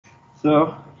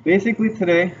So basically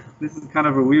today, this is kind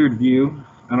of a weird view.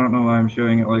 I don't know why I'm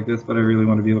showing it like this, but I really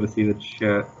want to be able to see the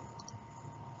chat.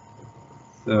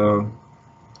 So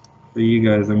for you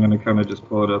guys, I'm going to kind of just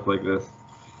pull it up like this.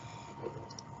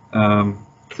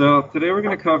 So today we're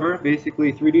going to cover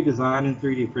basically 3D design and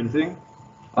 3D printing.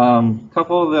 A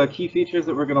couple of the key features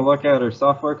that we're going to look at are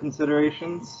software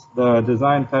considerations, the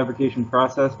design fabrication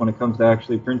process when it comes to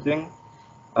actually printing,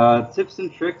 tips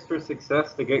and tricks for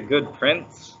success to get good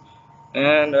prints,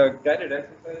 and a guided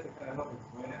exercise to kind of help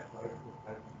explain it.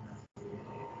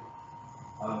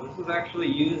 This was actually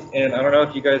used, and I don't know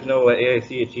if you guys know what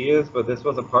AICHE is, but this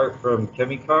was a part from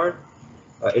Chemicar.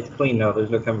 It's clean now, there's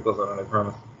no chemicals on it, I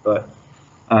promise. But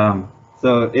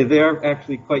so they are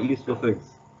actually quite useful things.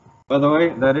 By the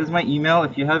way, that is my email.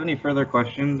 If you have any further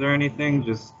questions or anything,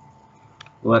 just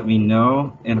let me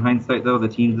know. In hindsight, though, the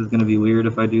Teams is going to be weird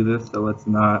if I do this, so let's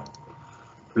not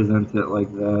present it like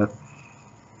that.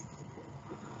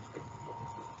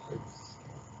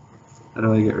 How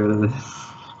do I get rid of this?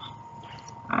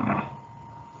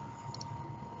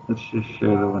 Let's just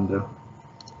share the window.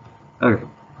 Okay.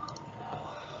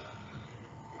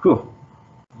 Cool.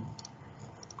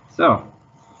 So,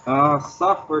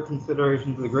 software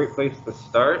considerations is a great place to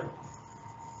start.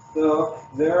 So,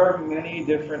 there are many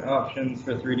different options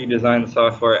for 3D design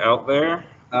software out there.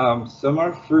 Some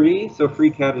are free, so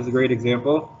FreeCAD is a great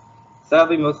example.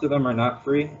 Sadly, most of them are not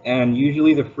free, and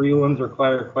usually the free ones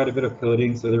require quite a bit of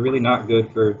coding, so they're really not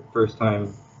good for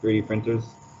first-time 3D printers.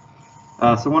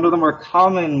 So one of the more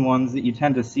common ones that you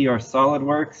tend to see are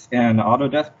SolidWorks and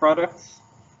Autodesk products.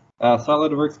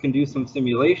 SolidWorks can do some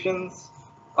simulations.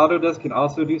 Autodesk can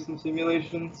also do some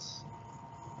simulations.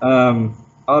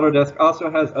 Autodesk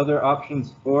also has other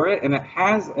options for it, and it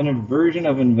has a version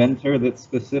of Inventor that's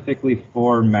specifically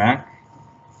for Mac,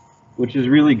 which is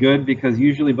really good because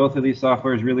usually both of these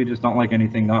softwares really just don't like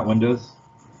anything not Windows.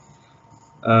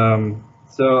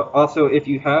 So also, if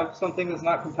you have something that's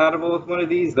not compatible with one of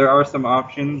these, there are some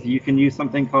options. You can use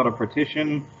something called a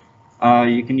partition.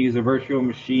 You can use a virtual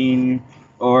machine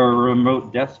or a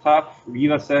remote desktop.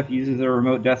 USF uses a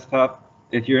remote desktop.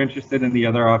 If you're interested in the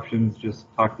other options, just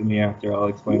talk to me after. I'll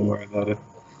explain more about it.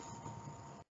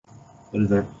 What is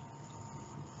that?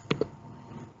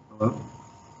 Hello?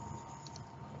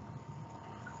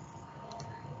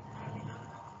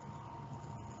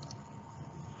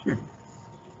 Sure.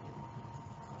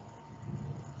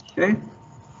 Okay.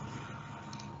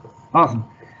 Awesome.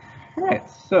 All right,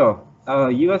 so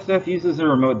USF uses a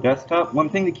remote desktop. One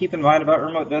thing to keep in mind about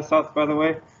remote desktops, by the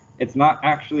way, it's not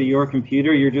actually your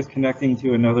computer, you're just connecting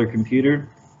to another computer.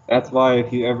 That's why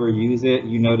if you ever use it,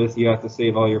 you notice you have to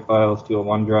save all your files to a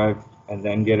OneDrive and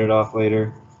then get it off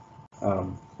later.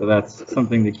 So that's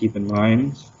something to keep in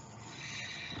mind.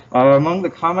 Among the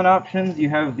common options, you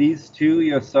have these two.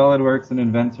 You have SolidWorks and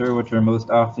Inventor, which are most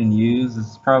often used.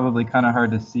 It's probably kind of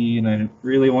hard to see, and I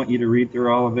really want you to read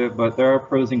through all of it, but there are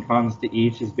pros and cons to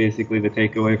each is basically the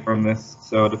takeaway from this.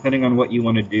 So depending on what you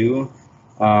want to do,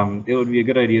 it would be a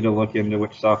good idea to look into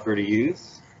which software to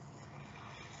use.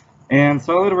 And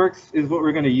SolidWorks is what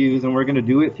we're going to use, and we're going to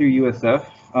do it through USF.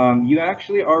 You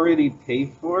actually already pay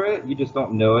for it, you just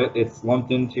don't know it. It's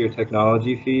lumped into your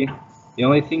technology fee. The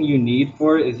only thing you need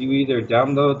for it is you either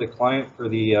download the client for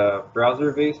the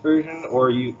browser-based version,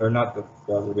 or not the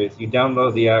browser-based, you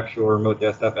download the actual remote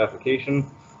desktop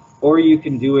application, or you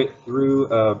can do it through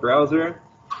a browser.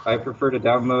 I prefer to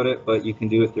download it, but you can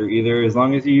do it through either, as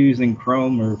long as you're using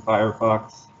Chrome or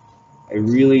Firefox. I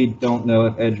really don't know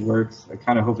if Edge works. I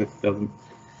kind of hope it doesn't.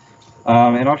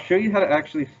 And I'll show you how to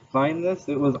actually find this.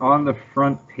 It was on the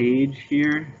front page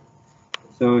here.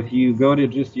 So if you go to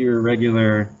just your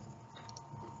regular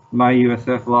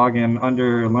MyUSF login,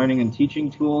 under Learning and Teaching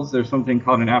Tools, there's something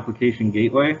called an Application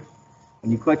Gateway.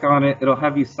 When you click on it, it'll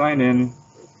have you sign in,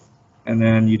 and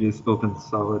then you just open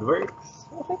SolidWorks.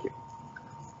 Oh, thank you.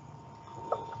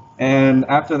 And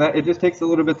after that, it just takes a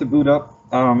little bit to boot up.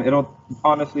 It'll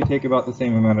honestly take about the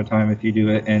same amount of time if you do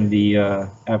it in the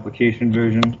application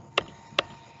version.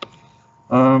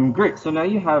 Great, so now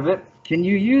you have it. Can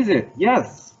you use it?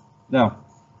 Yes. No.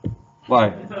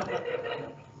 Why?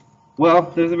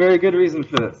 Well, there's a very good reason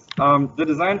for this. The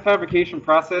design fabrication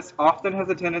process often has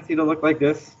a tendency to look like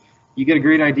this. You get a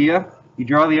great idea, you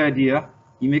draw the idea,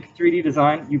 you make a 3D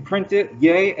design, you print it,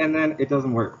 yay, and then it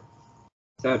doesn't work.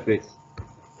 Sad face.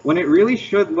 When it really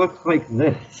should look like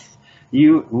this.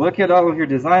 You look at all of your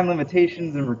design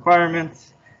limitations and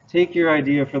requirements, take your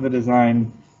idea for the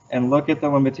design, and look at the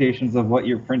limitations of what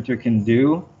your printer can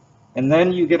do, and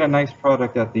then you get a nice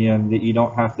product at the end that you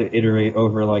don't have to iterate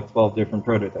over like 12 different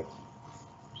prototypes,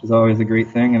 which is always a great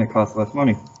thing, and it costs less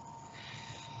money.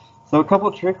 So a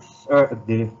couple tricks,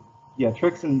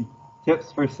 tricks and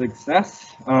tips for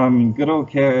success. Good old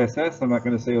KISS. I'm not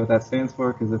going to say what that stands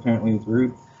for because apparently it's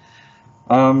rude.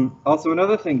 Also,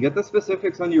 another thing, get the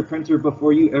specifics on your printer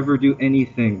before you ever do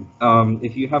anything.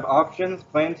 If you have options,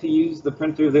 plan to use the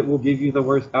printer that will give you the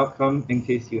worst outcome in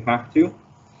case you have to.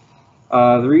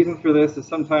 The reason for this is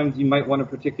sometimes you might want a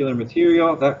particular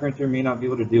material. That printer may not be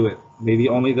able to do it. Maybe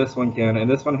only this one can, and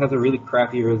this one has a really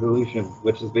crappy resolution,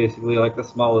 which is basically like the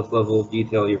smallest level of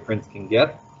detail your prints can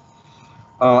get.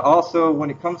 Also, when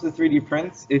it comes to 3D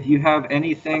prints, if you have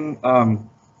anything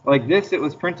like this, it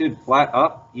was printed flat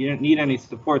up. You don't need any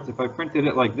supports. If I printed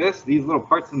it like this, these little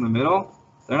parts in the middle,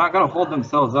 they're not going to hold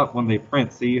themselves up when they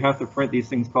print. So you have to print these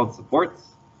things called supports.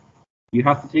 You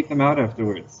have to take them out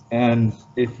afterwards. And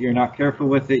if you're not careful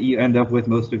with it, you end up with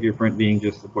most of your print being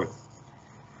just supports.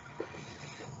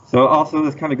 So also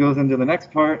this kind of goes into the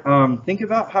next part. Think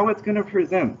about how it's going to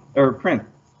present or print.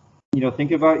 You know,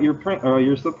 think about your print or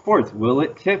your supports. Will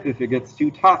it tip if it gets too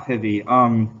top heavy?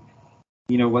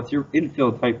 You know, what's your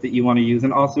infill type that you want to use?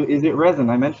 And also, is it resin?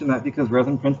 I mentioned that because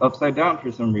resin prints upside down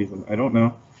for some reason. I don't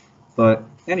know. But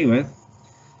anyways,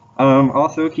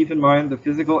 also keep in mind the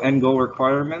physical end goal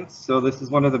requirements. So this is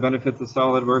one of the benefits of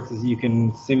SolidWorks is you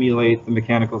can simulate the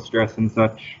mechanical stress and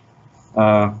such.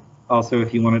 Also,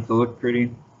 if you want it to look pretty,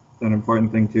 it's an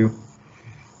important thing too.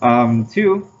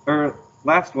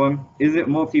 Last one, is it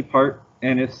multi-part?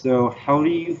 And if so, how do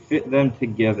you fit them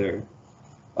together?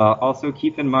 Also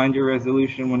keep in mind your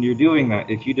resolution when you're doing that.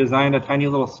 If you design a tiny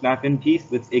little snap-in piece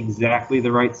that's exactly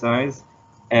the right size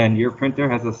and your printer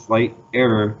has a slight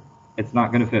error, it's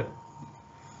not going to fit.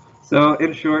 So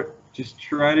in short, just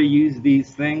try to use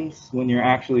these things when you're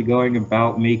actually going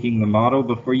about making the model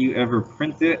before you ever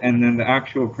print it, and then the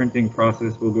actual printing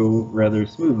process will go rather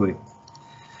smoothly.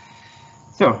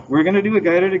 So we're going to do a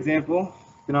guided example.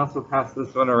 You can also pass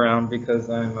this one around because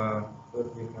I'm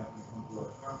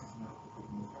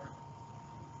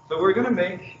So we're going to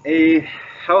make a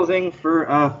housing for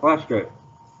a flash drive.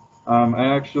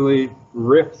 I actually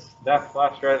ripped that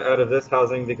flash drive out of this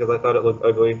housing because I thought it looked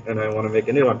ugly and I want to make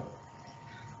a new one.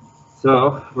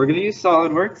 So we're going to use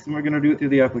SolidWorks and we're going to do it through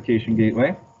the application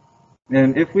gateway.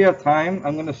 And if we have time,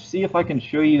 I'm going to see if I can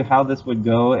show you how this would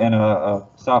go in a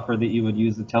software that you would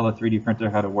use to tell a 3D printer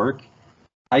how to work.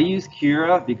 I use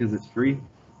Cura because it's free.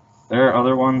 There are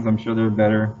other ones, I'm sure they're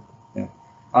better. Yeah.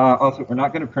 Also, we're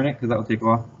not going to print it because that will take a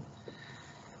while.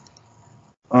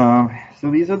 So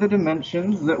these are the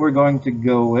dimensions that we're going to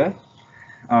go with.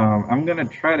 I'm going to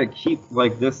try to keep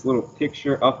like this little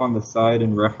picture up on the side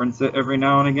and reference it every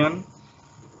now and again.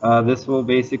 This will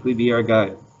basically be our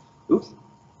guide. Oops.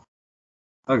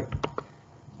 Okay,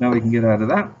 now we can get out of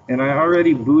that. And I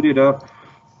already booted up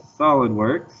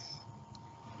SolidWorks.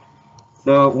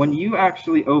 So when you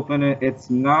actually open it, it's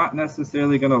not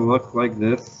necessarily going to look like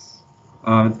this.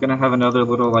 It's going to have another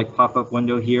little like pop-up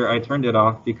window here. I turned it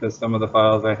off because some of the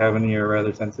files I have in here are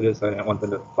rather sensitive, so I didn't want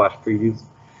them to flash previews.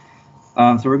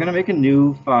 So we're going to make a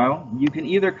new file. You can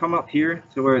either come up here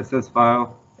to where it says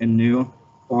File and New,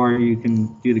 or you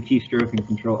can do the keystroke and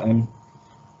Control N.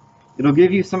 It'll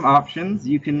give you some options.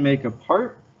 You can make a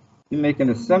part, you can make an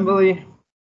assembly,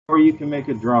 or you can make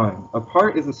a drawing. A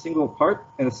part is a single part.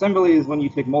 An assembly is when you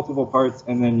take multiple parts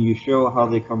and then you show how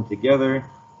they come together.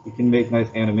 You can make nice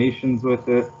animations with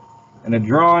it. And a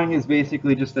drawing is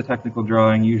basically just a technical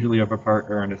drawing, usually of a part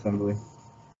or an assembly.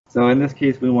 So in this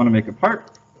case, we want to make a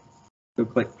part. So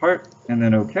click Part and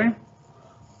then OK.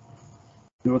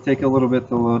 It will take a little bit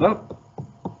to load up.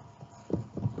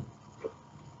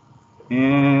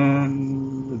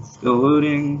 And it's still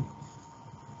loading.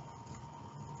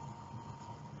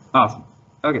 Awesome.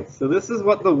 Okay, so this is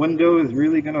what the window is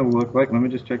really going to look like. Let me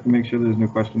just check to make sure there's no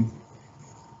questions.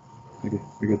 Okay,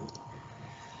 we're good.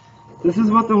 This is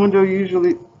what the window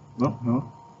usually... Oh,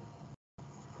 no.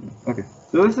 Okay,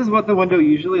 so this is what the window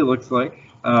usually looks like.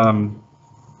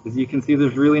 As you can see,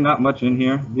 there's really not much in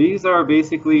here. These are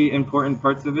basically important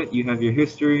parts of it. You have your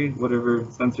history, whatever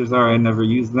sensors are. I never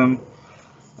use them.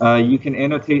 You can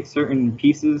annotate certain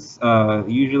pieces.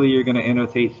 Usually you're going to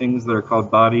annotate things that are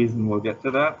called bodies, and we'll get to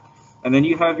that. And then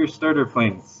you have your starter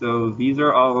planes. So these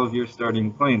are all of your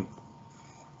starting planes.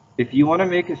 If you want to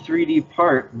make a 3D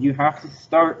part, you have to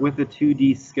start with a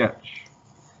 2D sketch.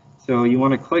 So you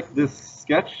want to click this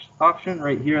sketch option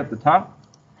right here at the top.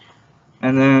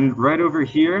 And then right over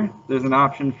here, there's an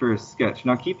option for a sketch.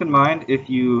 Now keep in mind, if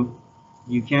you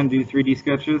can do 3D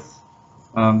sketches.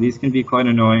 These can be quite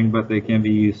annoying, but they can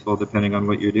be useful depending on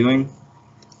what you're doing.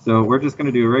 So we're just going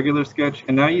to do a regular sketch.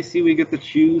 And now you see we get to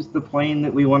choose the plane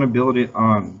that we want to build it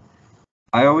on.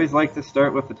 I always like to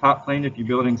start with the top plane if you're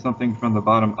building something from the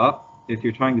bottom up. If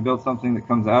you're trying to build something that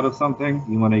comes out of something,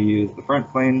 you want to use the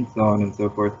front plane, so on and so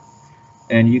forth.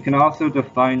 And you can also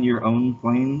define your own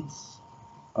planes.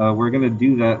 We're going to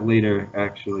do that later,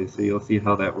 actually, so you'll see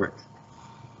how that works.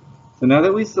 So now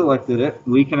that we selected it,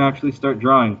 we can actually start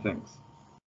drawing things.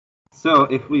 So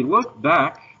if we look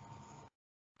back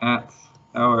at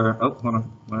our, oh, hold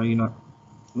on, why are you not,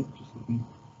 oops, just looking.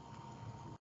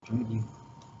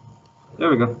 There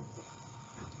we go.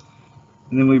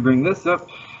 And then we bring this up,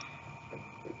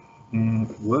 and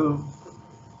whoa,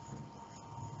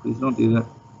 please don't do that.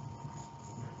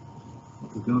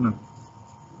 What is going on?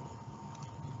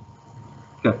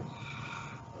 Okay,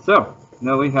 so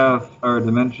now we have our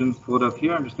dimensions pulled up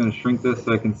here. I'm just going to shrink this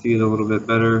so I can see it a little bit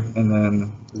better, and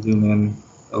then zoom in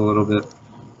a little bit.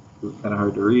 It's kind of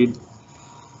hard to read.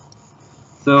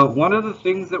 So one of the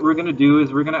things that we're going to do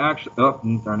is we're going to actually, oh,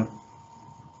 darn it.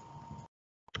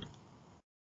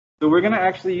 So we're going to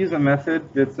actually use a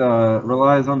method that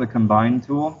relies on the combine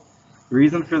tool. The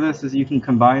reason for this is you can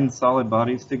combine solid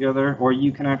bodies together, or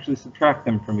you can actually subtract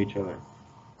them from each other.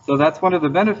 So that's one of the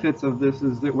benefits of this,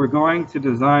 is that we're going to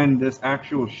design this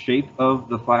actual shape of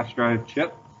the flash drive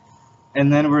chip,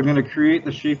 and then we're going to create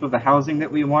the shape of the housing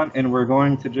that we want, and we're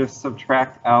going to just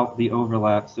subtract out the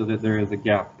overlap so that there is a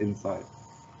gap inside.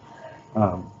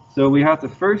 So we have to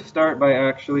first start by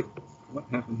actually, what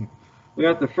happened here? We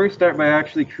have to first start by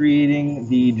actually creating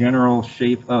the general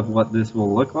shape of what this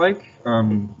will look like.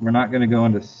 We're not going to go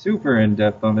into super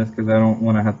in-depth on this because I don't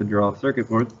want to have to draw circuit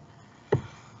boards.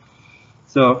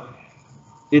 So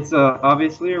it's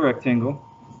obviously a rectangle.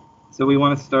 So we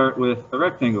want to start with a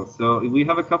rectangle. So we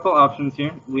have a couple options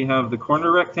here. We have the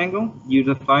corner rectangle. You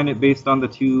define it based on the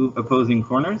two opposing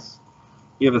corners.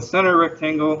 You have a center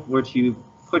rectangle, which you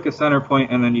click a center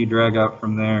point and then you drag out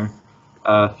from there.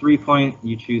 3-point,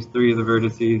 you choose 3 of the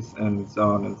vertices, and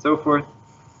so on and so forth.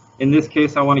 In this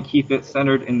case, I want to keep it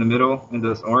centered in the middle in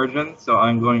this origin, so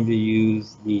I'm going to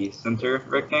use the center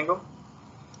rectangle.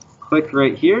 Click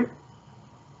right here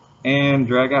and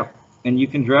drag out. And you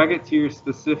can drag it to your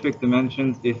specific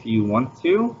dimensions if you want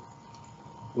to.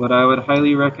 What I would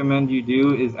highly recommend you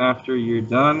do is, after you're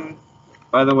done,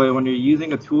 by the way, when you're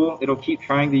using a tool, it'll keep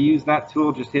trying to use that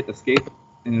tool, just hit escape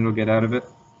and it'll get out of it.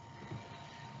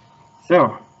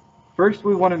 So first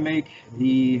we want to make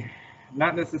the,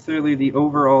 not necessarily the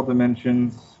overall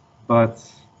dimensions, but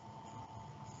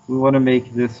we want to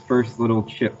make this first little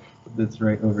chip that's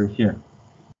right over here.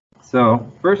 So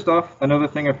first off, another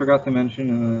thing I forgot to mention,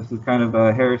 and this is kind of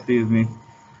a heresy of me,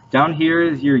 down here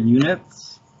is your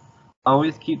units.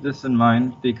 Always keep this in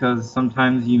mind, because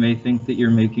sometimes you may think that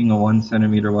you're making a 1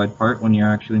 centimeter wide part when you're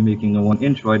actually making a 1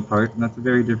 inch wide part, and that's a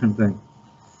very different thing.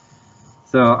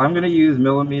 So I'm going to use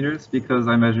millimeters because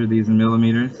I measure these in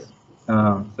millimeters. So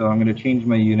I'm going to change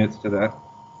my units to that.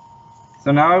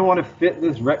 So now I want to fit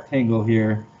this rectangle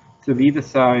here to be the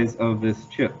size of this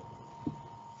chip.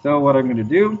 So what I'm going to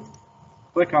do,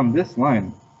 click on this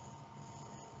line.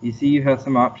 You see you have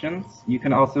some options. You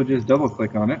can also just double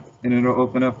click on it and it'll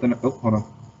open up the, oh, hold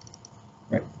on.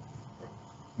 Right.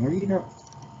 Where you go?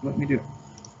 Let me do it.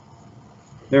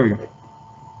 There we go.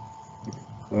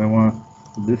 So I want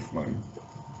this line.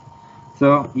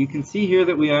 So you can see here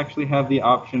that we actually have the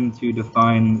option to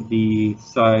define the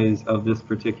size of this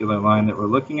particular line that we're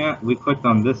looking at. We clicked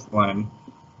on this line,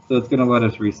 so it's going to let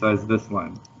us resize this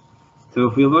line. So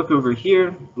if we look over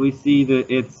here, we see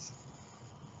that it's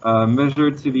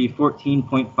measured to be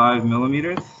 14.5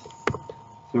 millimeters.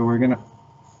 So we're going to,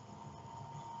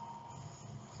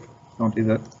 don't do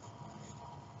that.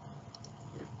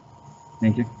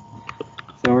 Thank you.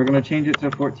 So we're going to change it to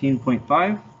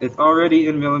 14.5. It's already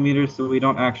in millimeters, so we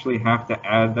don't actually have to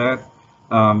add that.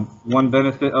 One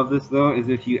benefit of this, though, is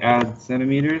if you add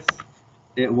centimeters,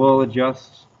 it will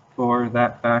adjust for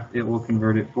that fact. It will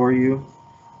convert it for you.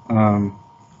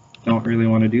 Don't really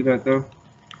want to do that, though.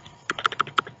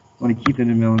 Want to keep it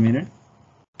in millimeter.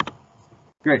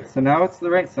 Great, so now it's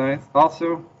the right size.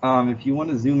 Also, if you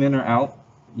want to zoom in or out,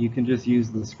 you can just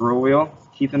use the scroll wheel.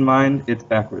 Keep in mind, it's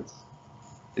backwards.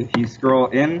 If you scroll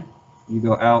in, you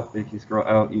go out. If you scroll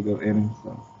out, you go in.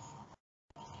 So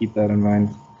keep that in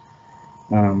mind.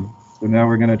 So now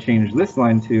we're going to change this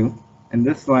line too, and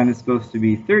this line is supposed to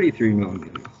be 33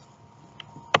 millimeters.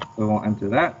 So we'll enter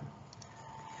that.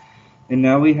 And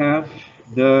now we have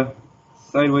the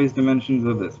sideways dimensions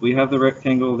of this. We have the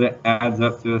rectangle that adds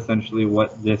up to essentially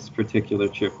what this particular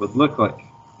chip would look like.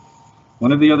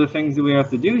 One of the other things that we have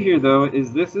to do here, though,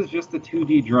 is this is just a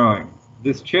 2D drawing.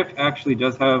 This chip actually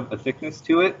does have a thickness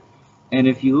to it, and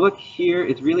if you look here,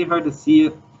 it's really hard to see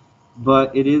it,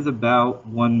 but it is about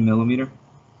 1 millimeter.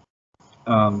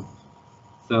 So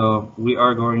So we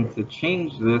are going to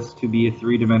change this to be a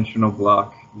 3-dimensional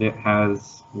block that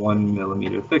has 1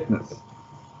 millimeter thickness.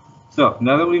 So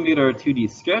now that we made our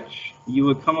 2D sketch, you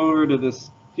would come over to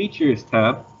this Features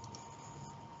tab,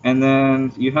 and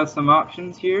then you have some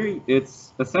options here.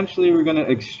 It's essentially, we're going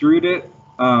to extrude it.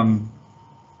 I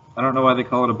don't know why they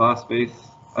call it a boss base.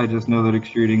 I just know that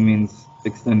extruding means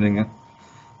extending it.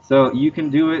 So you can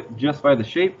do it just by the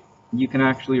shape. You can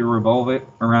actually revolve it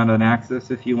around an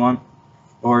axis if you want.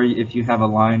 Or if you have a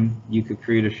line, you could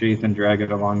create a shape and drag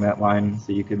it along that line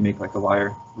so you could make like a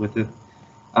wire with it.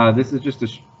 This is just a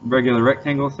regular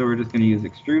rectangle, so we're just going to use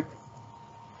extrude.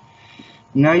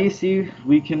 Now you see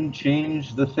we can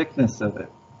change the thickness of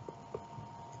it.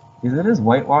 Is it as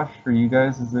whitewashed for you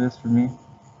guys as it is for me?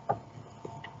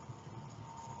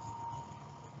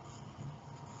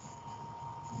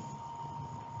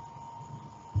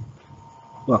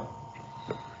 Well,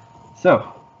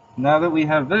 so now that we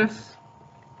have this,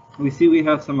 we see we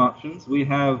have some options. We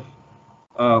have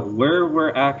where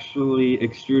we're actually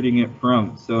extruding it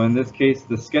from. So in this case,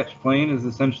 the sketch plane is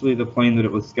essentially the plane that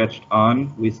it was sketched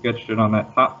on. We sketched it on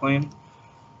that top plane.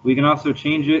 We can also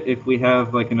change it if we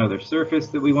have like another surface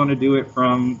that we want to do it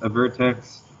from, a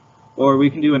vertex, or we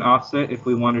can do an offset if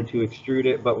we wanted to extrude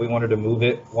it, but we wanted to move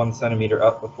it 1 centimeter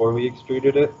up before we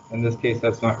extruded it. In this case,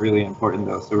 that's not really important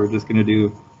though, so we're just going to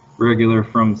do regular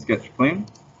from sketch plane.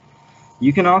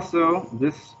 You can also,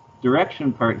 this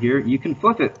direction part here, you can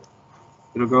flip it.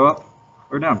 It'll go up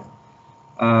or down.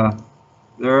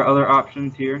 There are other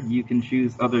options here. You can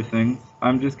choose other things.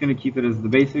 I'm just going to keep it as the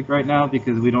basic right now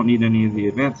because we don't need any of the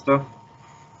advanced stuff.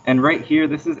 And right here,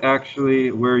 this is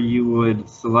actually where you would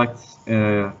select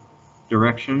a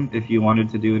direction if you wanted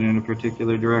to do it in a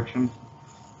particular direction.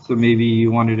 So maybe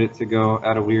you wanted it to go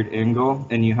at a weird angle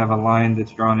and you have a line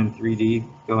that's drawn in 3D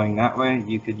going that way.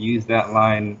 You could use that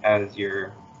line as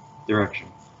your direction.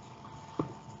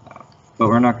 But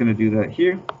we're not going to do that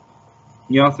here.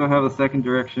 You also have a second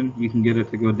direction. You can get it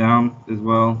to go down as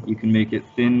well. You can make it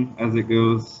thin as it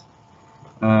goes.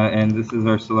 And this is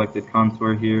our selected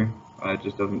contour here. It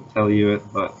just doesn't tell you it,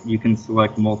 but you can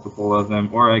select multiple of them.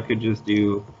 Or I could just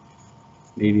do,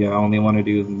 maybe I only want to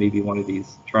do maybe one of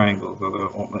these triangles, although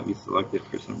it won't let me select it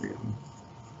for some reason.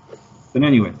 But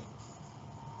anyway,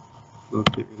 so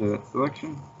let's get rid of that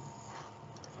selection.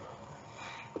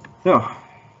 So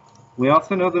we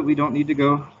also know that we don't need to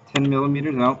go 10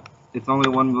 millimeters out. It's only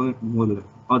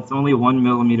 1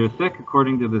 millimeter thick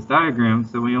according to this diagram,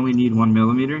 so we only need 1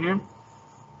 millimeter here.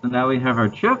 So now we have our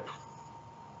chip,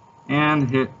 and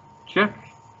hit check,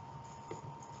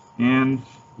 and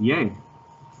yay.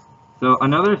 So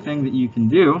another thing that you can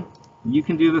do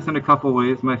this in a couple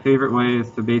ways. My favorite way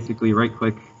is to basically right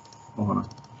click. Oh, hold on.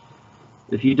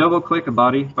 If you double click a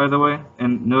body, by the way,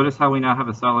 and notice how we now have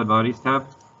a solid bodies tab,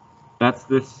 that's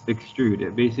this extrude.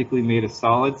 It basically made a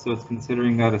solid, so it's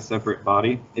considering that a separate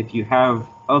body. If you have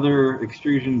other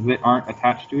extrusions that aren't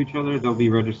attached to each other, they'll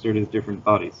be registered as different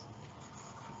bodies.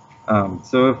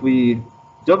 So if we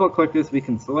double click this, we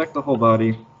can select the whole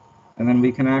body, and then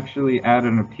we can actually add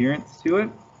an appearance to it.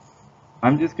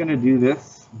 I'm just going to do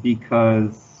this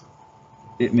because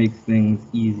it makes things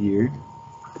easier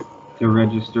to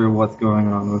register what's going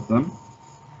on with them.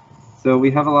 So we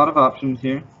have a lot of options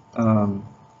here.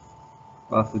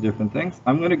 Lots of different things.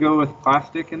 I'm going to go with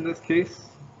plastic in this case,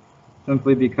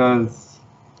 simply because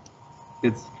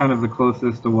it's kind of the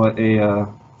closest to what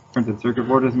a printed circuit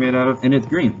board is made out of, and it's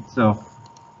green. So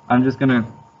I'm just going to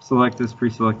select this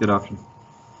pre-selected option,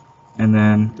 and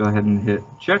then go ahead and hit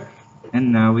check,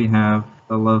 and now we have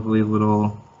a lovely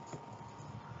little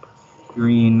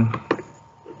green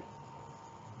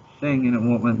thing, and it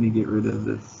won't let me get rid of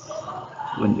this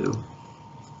window.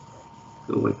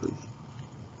 Go away, please.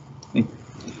 Thank you.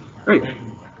 Great.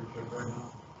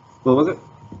 What was it?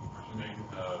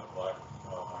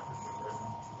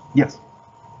 Yes.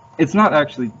 It's not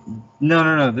actually.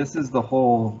 No. This is the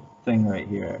whole thing right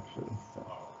here, actually. So,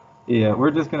 yeah, we're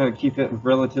just going to keep it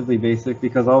relatively basic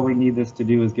because all we need this to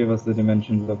do is give us the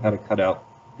dimensions of how to cut out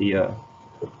the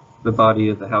body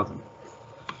of the housing.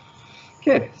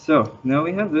 Okay, so now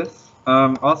we have this.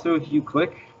 Also, if you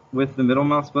click with the middle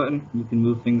mouse button, you can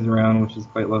move things around, which is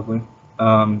quite lovely.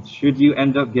 Should you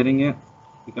end up getting it,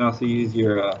 you can also use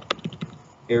your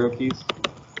arrow keys.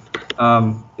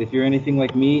 If you're anything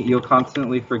like me, you'll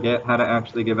constantly forget how to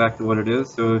actually get back to what it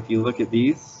is. So if you look at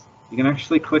these, you can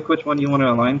actually click which one you want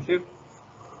to align to.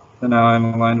 So now I'm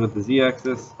aligned with the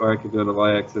Z-axis, or I could go to the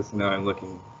Y-axis, and now I'm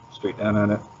looking straight down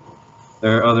at it.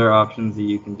 There are other options that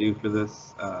you can do for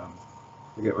this.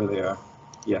 Forget where they are.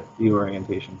 Yeah, view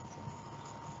orientation. So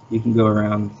you can go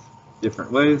around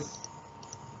different ways.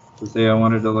 So say I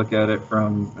wanted to look at it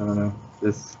from, I don't know,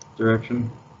 this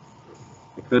direction,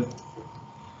 I could.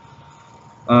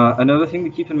 Another thing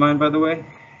to keep in mind, by the way,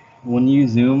 when you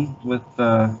zoom with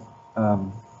the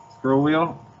scroll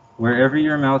wheel, wherever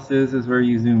your mouse is where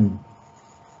you zoom.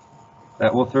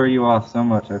 That will throw you off so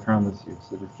much, I promise you,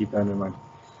 so just keep that in mind.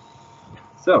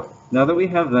 So, now that we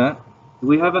have that,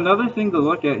 we have another thing to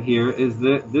look at here is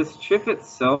that this chip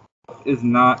itself is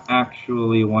not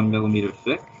actually 1 millimeter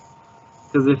thick.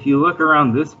 Because if you look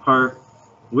around this part,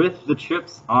 with the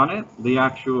chips on it, the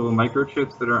actual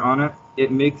microchips that are on it,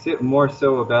 it makes it more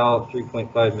so about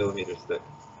 3.5 millimeters thick.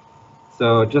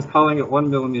 So just calling it 1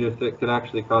 millimeter thick could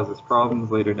actually cause us problems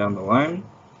later down the line.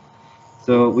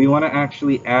 So we want to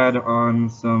actually add on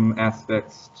some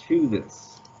aspects to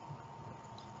this,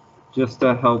 just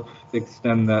to help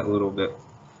extend that a little bit.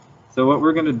 So what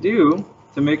we're going to do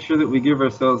to make sure that we give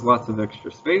ourselves lots of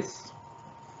extra space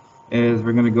is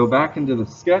we're going to go back into the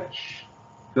sketch,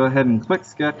 go ahead and click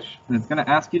sketch, and it's going to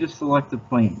ask you to select a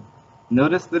plane.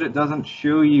 Notice that it doesn't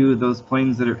show you those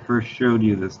planes that it first showed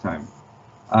you this time.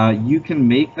 You can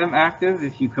make them active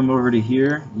if you come over to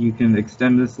here. You can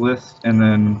extend this list and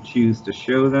then choose to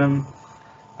show them.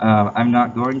 I'm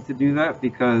not going to do that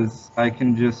because I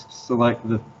can just select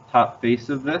the top face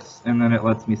of this and then it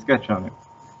lets me sketch on it.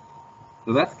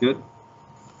 So that's good.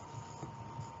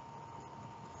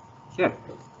 Okay.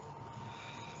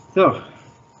 So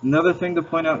another thing to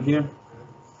point out here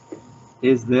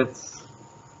is that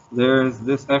there's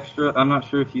this extra, I'm not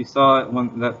sure if you saw it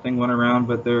when that thing went around,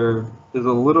 but there is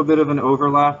a little bit of an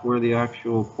overlap where the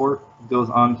actual port goes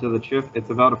onto the chip. It's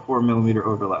about a 4 millimeter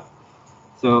overlap.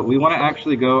 So we want to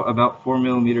actually go about 4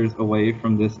 millimeters away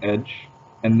from this edge,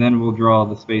 and then we'll draw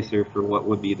the spacer for what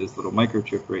would be this little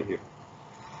microchip right here.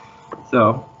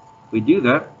 So if we do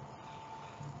that,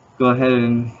 go ahead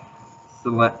and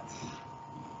select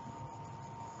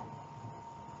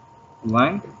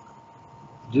line,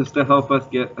 just to help us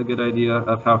get a good idea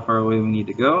of how far away we need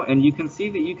to go. And you can see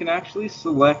that you can actually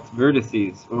select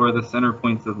vertices or the center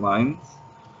points of lines.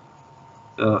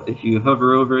 So if you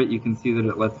hover over it, you can see that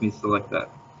it lets me select that.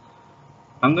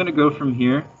 I'm going to go from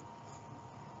here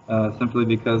simply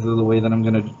because of the way that I'm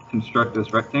going to construct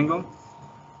this rectangle.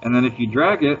 And then if you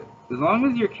drag it, as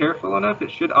long as you're careful enough, it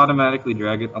should automatically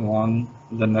drag it along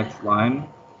the next line.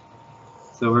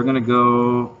 So we're going to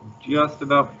go just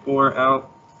about 4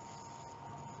 out.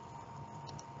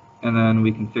 And then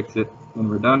we can fix it when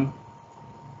we're done.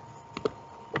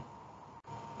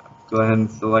 Go ahead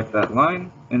and select that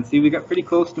line. And see, we got pretty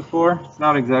close to 4. It's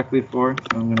not exactly 4,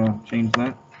 so I'm going to change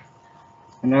that.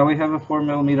 And now we have a 4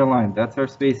 millimeter line. That's our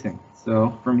spacing.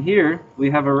 So from here,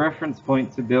 we have a reference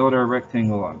point to build our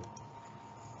rectangle on.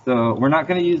 So we're not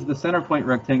going to use the center point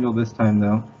rectangle this time,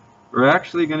 though. We're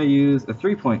actually going to use a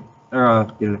 3-point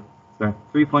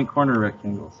corner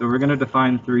rectangle. So we're going to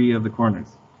define 3 of the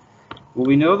corners. Well,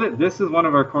 we know that this is one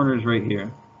of our corners right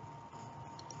here.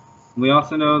 We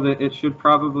also know that it should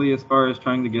probably, as far as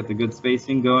trying to get the good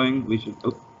spacing going, we should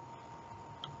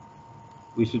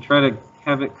try to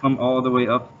have it come all the way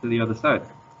up to the other side.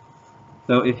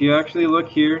 So if you actually look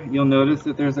here, you'll notice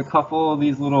that there's a couple of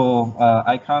these little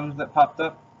icons that popped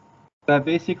up. That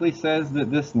basically says that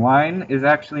this line is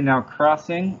actually now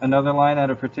crossing another line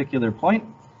at a particular point,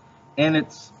 and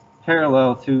it's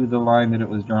parallel to the line that it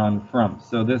was drawn from.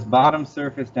 So this bottom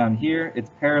surface down here, it's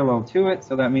parallel to it,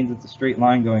 so that means it's a straight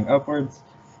line going upwards,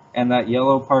 and that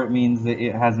yellow part means that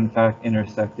it has in fact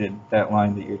intersected that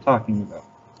line that you're talking about.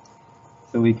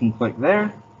 So we can click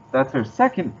there. That's our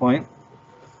second point,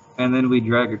 and then we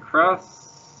drag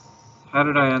across. How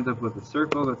did I end up with a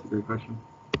circle? That's a great question.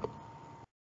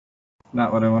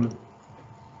 Not what I wanted.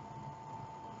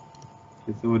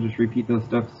 Okay, so we'll just repeat those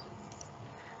steps.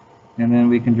 And then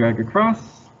we can drag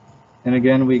across, and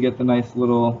again we get the nice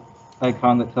little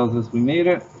icon that tells us we made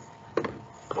it.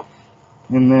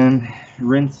 And then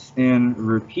rinse and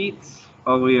repeat.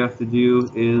 All we have to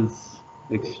do is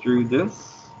extrude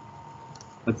this.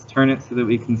 Let's turn it so that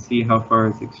we can see how far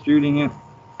it's extruding it.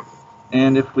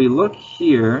 And if we look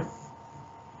here,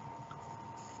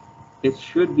 it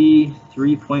should be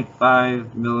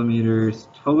 3.5 millimeters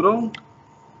total.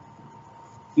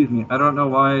 Excuse me, I don't know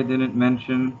why I didn't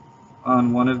mention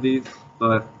on one of these,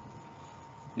 but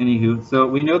anywho, so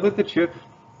we know that the chip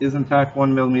is in fact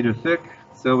 1 millimeter thick,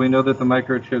 so we know that the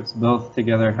microchips both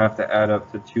together have to add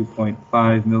up to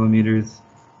 2.5 millimeters.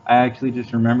 I actually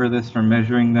just remember this from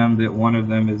measuring them, that one of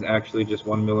them is actually just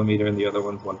 1 millimeter and the other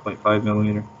one's 1.5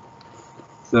 millimeter.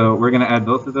 So we're going to add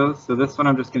both of those. So this one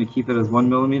I'm just going to keep it as 1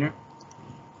 millimeter.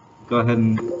 Go ahead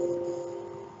and,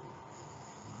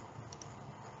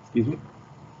 excuse me.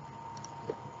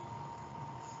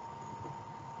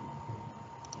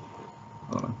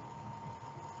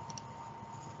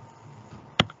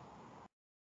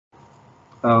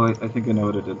 Oh, I think I know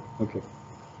what it did. Okay.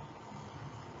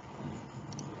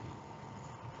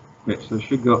 Wait, so it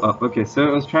should go up. Okay, so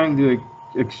it was trying to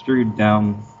extrude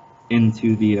down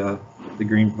into the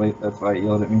green plate. That's why it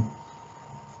yelled at me.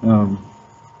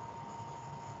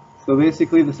 So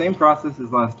basically the same process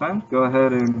as last time. Go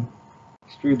ahead and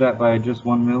extrude that by just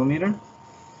 1 millimeter.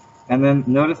 And then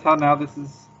notice how now this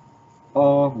is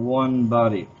all one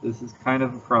body. This is kind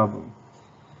of a problem,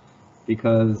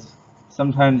 because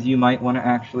sometimes you might want to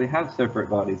actually have separate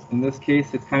bodies. In this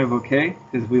case, it's kind of okay,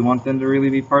 because we want them to really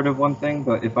be part of one thing,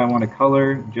 but if I want to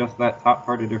color just that top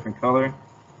part a different color,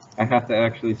 I have to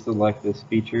actually select this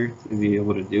feature to be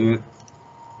able to do it.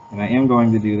 And I am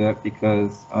going to do that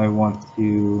because I want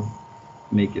to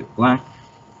make it black.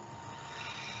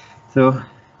 So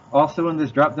also in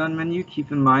this drop-down menu,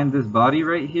 keep in mind this body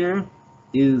right here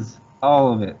is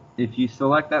all of it. If you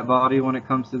select that body when it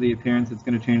comes to the appearance, it's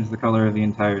going to change the color of the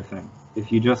entire thing.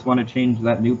 If you just want to change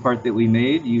that new part that we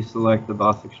made, you select the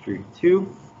Boss Extrude 2.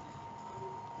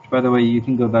 Which, by the way, you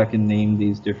can go back and name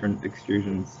these different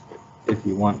extrusions if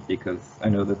you want, because I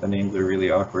know that the names are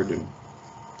really awkward and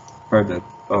hard to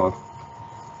follow.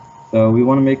 So we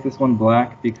want to make this one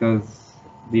black because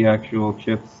the actual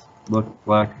chips look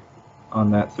black on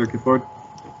that circuit board.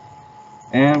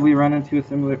 And we run into a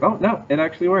similar, oh no, it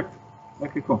actually worked.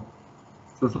 Okay, cool.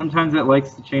 So sometimes it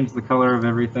likes to change the color of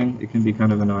everything. It can be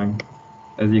kind of annoying.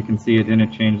 As you can see, it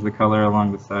didn't change the color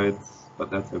along the sides, but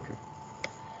that's okay.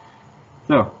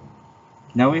 So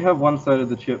now we have one side of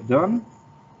the chip done.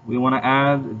 We want to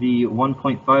add the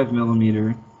 1.5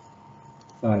 millimeter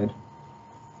side.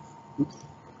 Oops.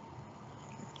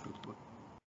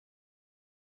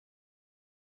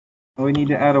 We need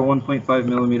to add a 1.5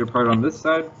 millimeter part on this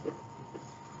side.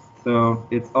 So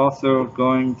it's also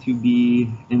going to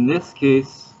be, in this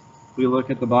case, if we look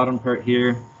at the bottom part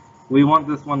here, we want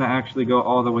this one to actually go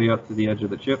all the way up to the edge of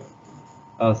the chip.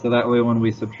 So that way when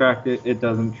we subtract it, it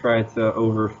doesn't try to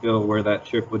overfill where that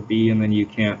chip would be, and then you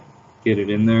can't get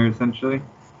it in there essentially.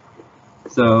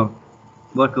 So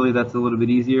luckily that's a little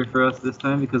bit easier for us this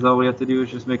time, because all we have to do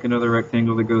is just make another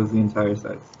rectangle that goes the entire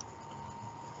size.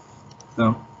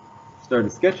 So start a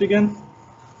sketch again.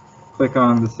 Click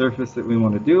on the surface that we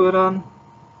want to do it on.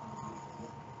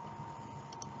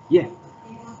 Yeah.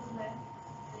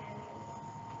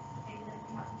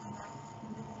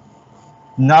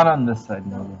 Not on this side,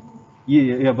 no.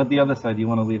 Yeah, but the other side, you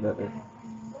want to leave that there.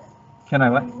 Can I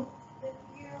what?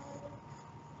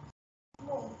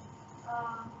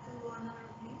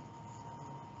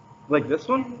 Like this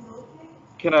one?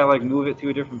 Can I like move it to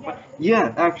a different place?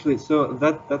 Yeah, actually, so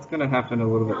that's gonna happen a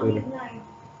little bit later.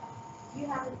 You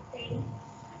have a space in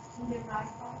the right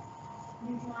part.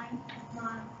 This line is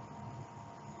not.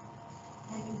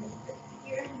 And you just put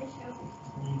here in the show.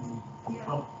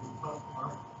 Yeah.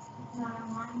 It's not a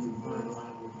line. It's not a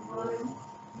line.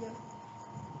 Yeah.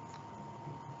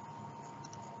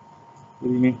 What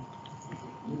do you mean?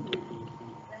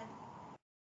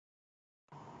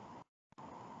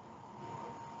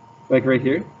 Like right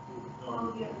here?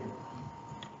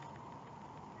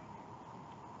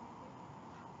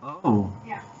 Oh.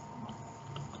 Yeah.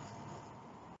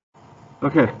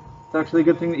 Okay. It's actually a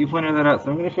good thing that you pointed that out.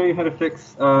 So I'm going to show you how to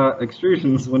fix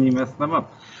extrusions when you mess them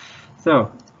up.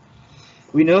 So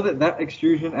we know that that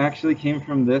extrusion actually came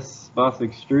from this Boss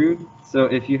Extrude. So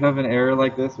if you have an error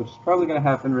like this, which is probably going to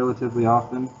happen relatively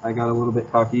often, I got a little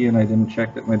bit cocky and I didn't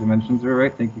check that my dimensions were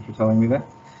right. Thank you for telling me that.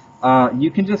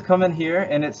 You can just come in here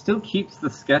and it still keeps the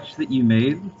sketch that you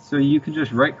made. So you can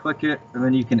just right click it and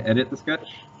then you can edit the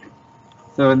sketch.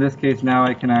 So in this case now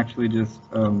I can actually just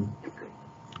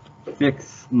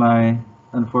fix my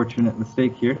unfortunate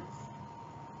mistake here.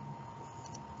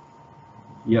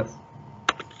 Yes.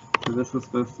 So this was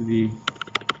supposed to be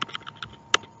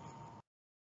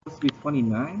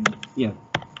 29? Yeah,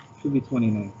 should be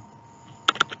 29,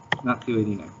 not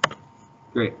 289.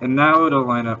 Great, and now it'll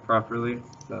line up properly.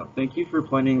 So thank you for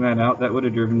pointing that out. That would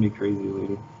have driven me crazy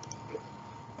later.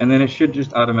 And then it should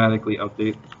just automatically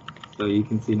update. So you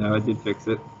can see now I did fix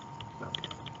it. So.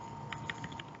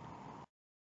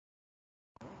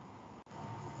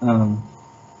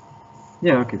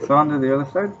 Yeah, okay, so on to the other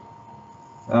side.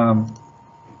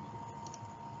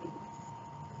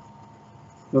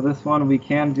 So this one we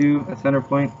can do a center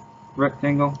point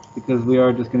rectangle because we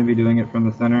are just going to be doing it from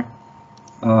the center.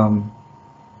 I'm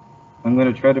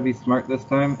going to try to be smart this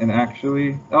time and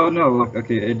actually, oh no, look,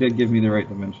 okay, it did give me the right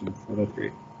dimensions, so that's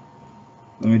great.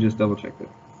 Let me just double check that.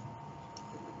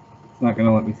 It's not going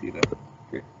to let me see that.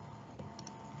 Great.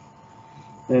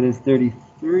 That is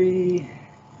 33,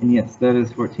 and yes, that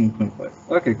is 14.5.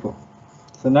 Okay, cool.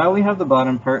 So now we have the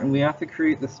bottom part, and we have to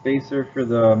create the spacer for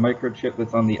the microchip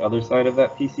that's on the other side of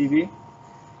that PCB.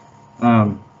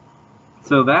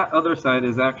 So that other side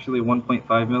is actually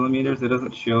 1.5 millimeters. It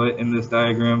doesn't show it in this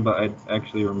diagram, but I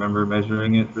actually remember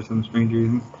measuring it for some strange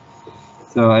reason.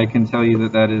 So I can tell you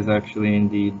that that is actually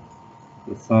indeed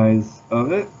the size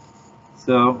of it.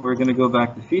 So we're going to go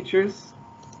back to features,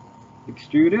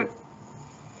 extrude it,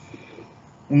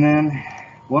 and then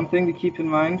one thing to keep in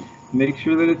mind, make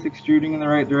sure that it's extruding in the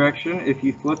right direction. If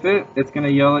you flip it, it's going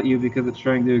to yell at you because it's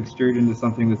trying to extrude into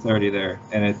something that's already there,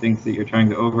 and it thinks that you're trying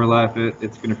to overlap it.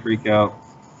 It's going to freak out.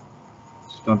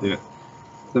 Just don't do it.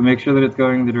 So make sure that it's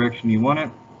going the direction you want it,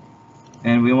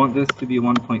 and we want this to be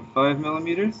 1.5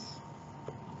 millimeters.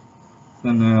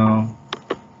 So now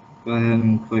go ahead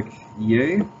and click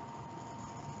yay.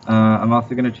 I'm also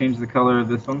going to change the color of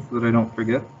this one so that I don't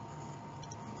forget,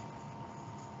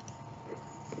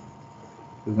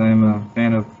 because I'm a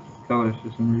fan of colors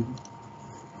for some reason.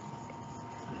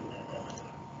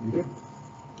 There we go.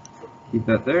 Keep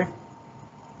that there.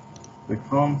 Click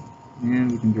home,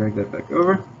 and we can drag that back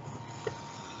over.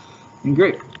 And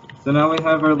great. So now we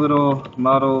have our little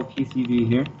model PCB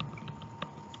here.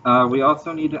 We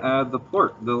also need to add the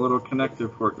port, the little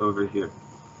connector port over here.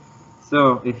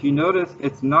 So if you notice,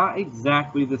 it's not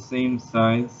exactly the same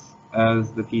size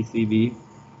as the PCB.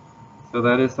 So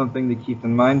that is something to keep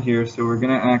in mind here. So we're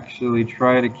going to actually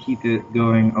try to keep it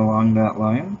going along that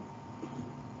line.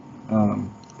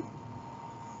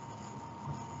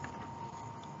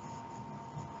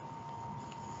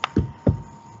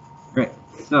 Right,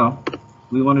 so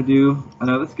we want to do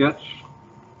another sketch.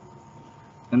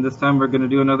 And this time we're going to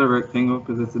do another rectangle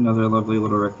because it's another lovely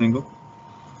little rectangle.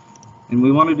 And we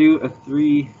want to do a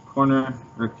 3-corner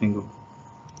rectangle.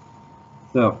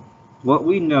 So what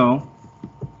we know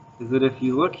is that if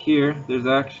you look here, there's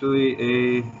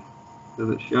actually a, does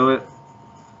it show it?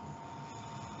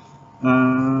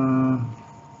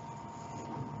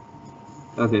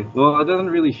 Okay, well it doesn't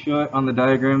really show it on the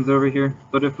diagrams over here,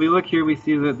 but if we look here we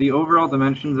see that the overall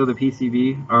dimensions of the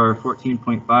PCB are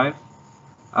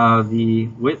 14.5. The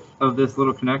width of this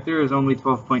little connector is only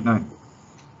 12.9.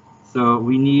 So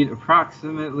we need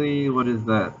approximately, what is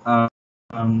that,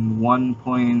 1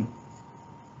 point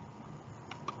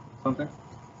something?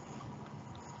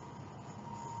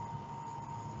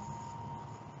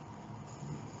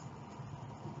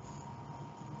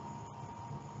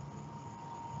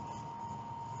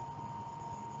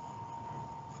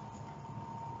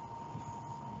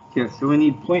 Okay, so we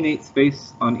need 0.8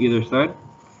 space on either side.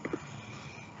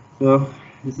 So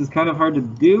this is kind of hard to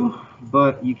do,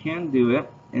 but you can do it.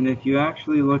 And if you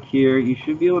actually look here, you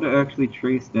should be able to actually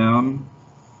trace down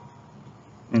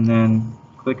and then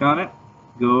click on it,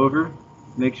 go over,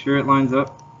 make sure it lines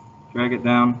up, drag it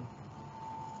down,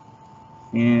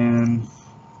 and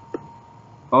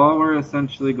all we're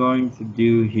essentially going to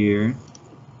do here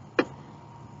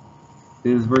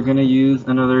is we're going to use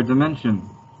another dimension.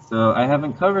 So I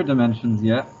haven't covered dimensions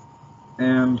yet,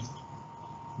 and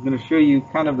I'm going to show you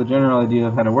kind of the general idea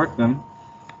of how to work them.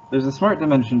 There's a Smart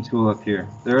Dimension tool up here.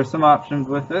 There are some options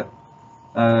with it.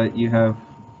 You have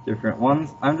different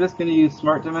ones. I'm just going to use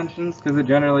Smart Dimensions because it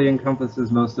generally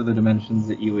encompasses most of the dimensions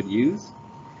that you would use.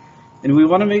 And we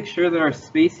want to make sure that our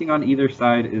spacing on either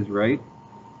side is right.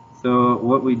 So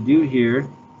what we do here,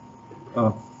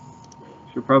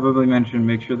 should probably mention,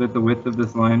 make sure that the width of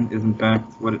this line is in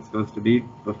fact what it's supposed to be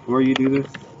before you do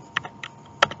this.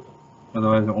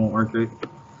 Otherwise it won't work right.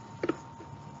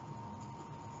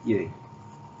 Yay.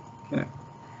 Okay.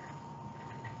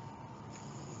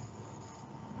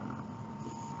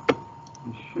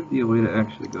 There should be a way to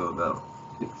actually go about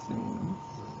fixing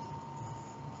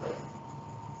this.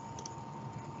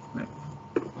 Right.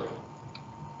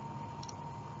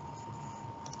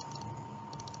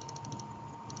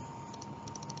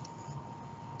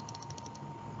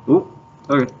 Oh,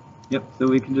 okay. Yep, so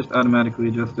we can just automatically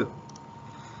adjust it.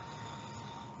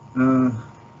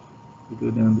 We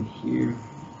go down to here.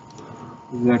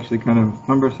 This is actually kind of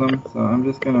cumbersome, so I'm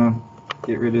just going to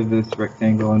get rid of this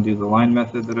rectangle and do the line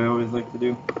method that I always like to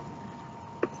do.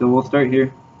 So we'll start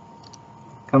here,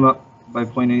 come up by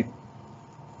 0.8.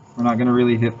 We're not going to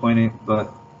really hit 0.8,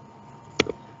 but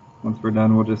once we're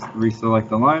done, we'll just reselect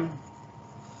the line,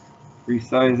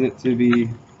 resize it to be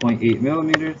 0.8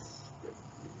 millimeters,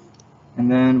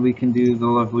 and then we can do the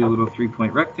lovely little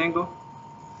 3-point rectangle.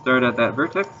 Start at that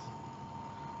vertex,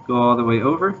 go all the way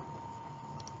over,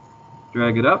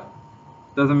 drag it up.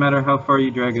 Doesn't matter how far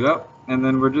you drag it up, and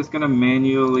then we're just going to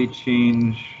manually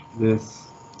change this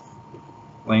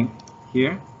length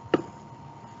here.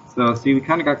 So see, we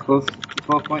kind of got close to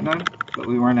 12.9, but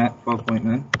we weren't at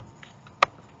 12.9.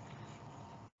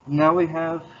 now we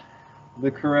have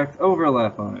the correct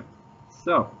overlap on it.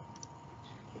 So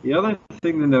the other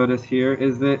thing to notice here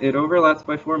is that it overlaps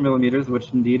by 4 millimeters,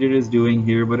 which indeed it is doing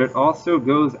here, but it also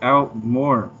goes out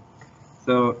more.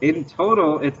 So in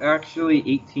total, it's actually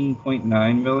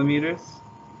 18.9 millimeters.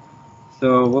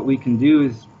 So what we can do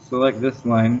is select this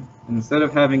line. Instead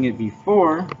of having it be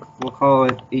 4, we'll call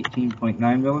it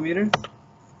 18.9 millimeters.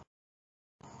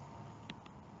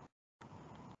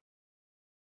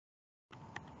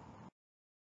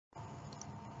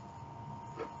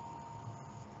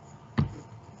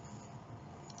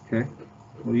 Okay,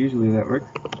 well usually that works.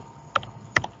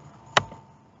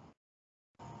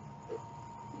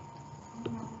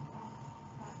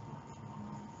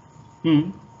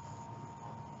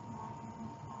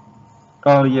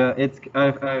 Oh yeah, it's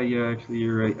yeah, actually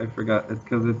you're right. I forgot. It's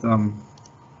because it's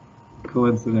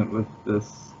coincident with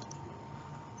this.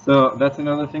 So that's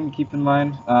another thing to keep in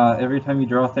mind. Every time you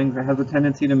draw things, it has a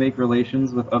tendency to make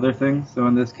relations with other things. So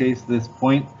in this case, this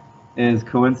point is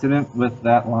coincident with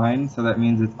that line, so that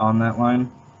means it's on that line.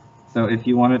 So if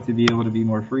you want it to be able to be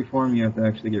more freeform, you have to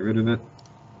actually get rid of it.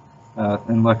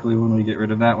 And luckily, when we get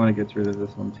rid of that one, it gets rid of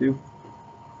this one too.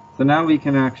 So now we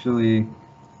can actually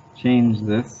change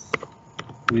this.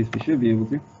 At least we should be able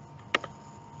to.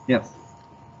 Yes.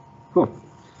 Cool.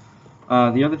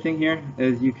 The other thing here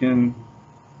is you can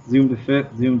zoom to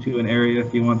fit, zoom to an area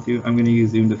if you want to. I'm going to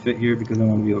use zoom to fit here because I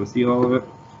want to be able to see all of it.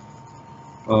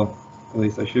 Well, at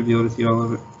least I should be able to see all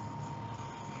of it.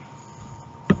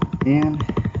 And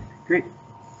great.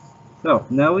 So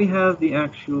now we have the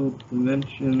actual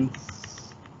dimensions.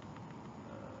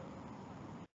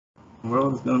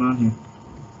 What is going on here?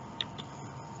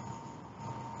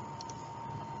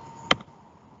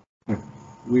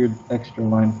 Weird extra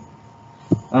line.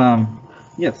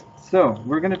 Yes, so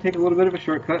we're going to take a little bit of a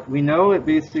shortcut. We know it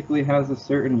basically has a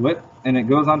certain width and it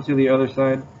goes onto the other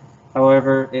side.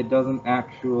 However, it doesn't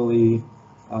actually,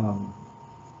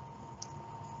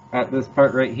 at this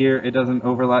part right here, it doesn't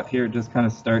overlap here. It just kind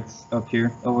of starts up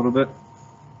here a little bit.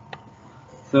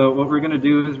 So what we're going to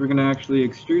do is we're going to actually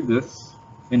extrude this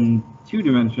in 2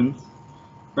 dimensions,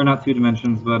 or not 2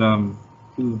 dimensions, but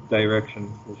 2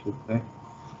 directions, I should say.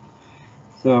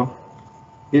 So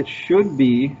it should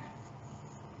be,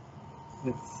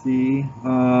 let's see,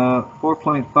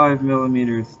 4.5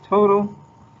 millimeters total.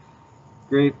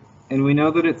 Great. And we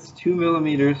know that it's 2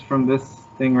 millimeters from this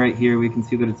thing right here. We can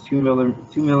see that it's 2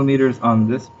 millimeters on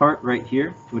this part right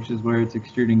here, which is where it's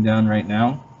extruding down right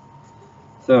now.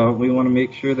 So we want to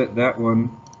make sure that that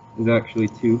one is actually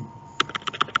 2.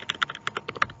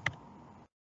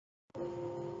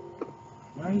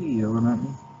 Why are you yelling at me?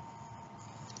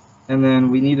 And then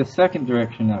we need a second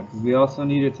direction now, because we also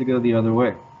need it to go the other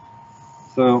way.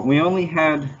 So we only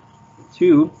had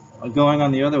 2 going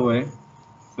on the other way,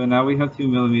 so now we have 2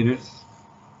 millimeters.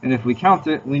 And if we count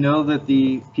it, we know that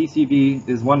the PCB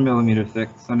is 1 millimeter thick,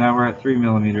 so now we're at 3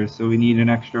 millimeters, so we need an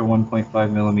extra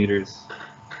 1.5 millimeters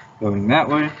going that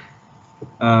way.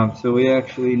 So we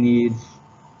actually need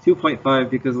 2.5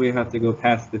 because we have to go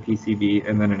past the PCB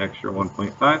and then an extra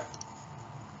 1.5.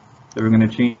 So we're going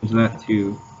to change that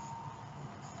to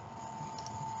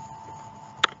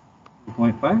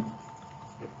 2.5.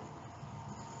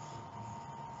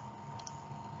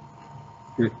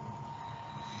 Great.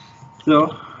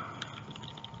 So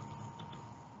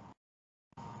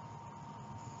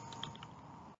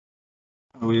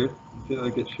weird. I feel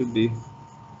like it should be.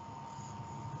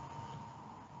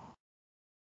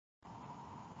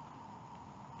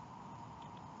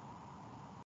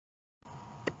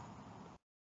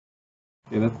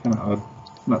 Okay, that's kind of odd.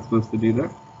 It's not supposed to do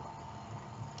that.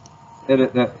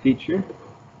 Edit that feature.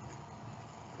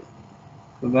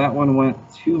 So that one went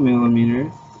 2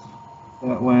 millimeters.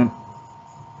 That went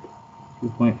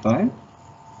 2.5.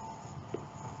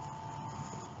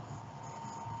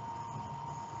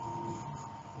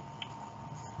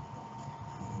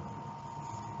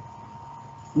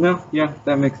 No, yeah,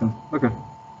 that makes sense. Okay.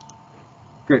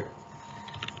 Great.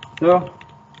 So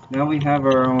now we have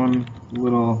our own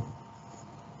little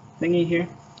thingy here.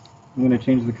 I'm going to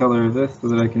change the color of this so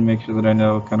that I can make sure that I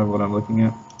know kind of what I'm looking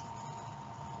at.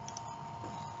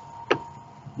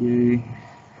 Yay.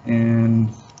 And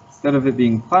instead of it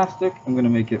being plastic, I'm going to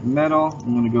make it metal.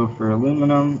 I'm going to go for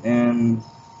aluminum and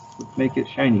make it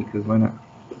shiny because why not?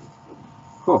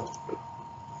 Cool.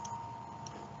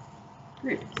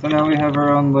 Great. So now we have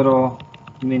our own little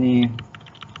mini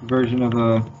version of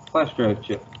a flash drive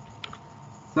chip.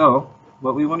 So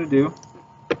what we want to do,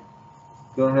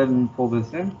 go ahead and pull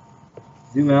this in,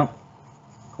 zoom out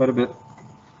quite a bit,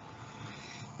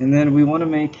 and then we want to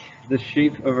make the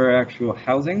shape of our actual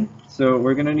housing. So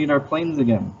we're going to need our planes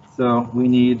again. So we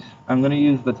need, I'm going to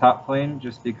use the top plane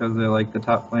just because I like the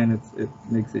top plane. It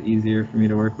makes it easier for me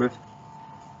to work with.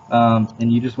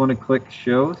 And you just want to click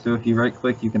show. So if you right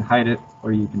click, you can hide it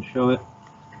or you can show it.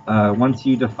 Once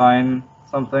you define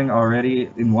something already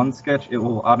in one sketch, it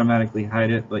will automatically hide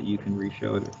it, but you can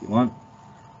re-show it if you want.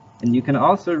 And you can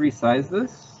also resize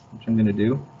this, which I'm going to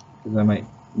do because I might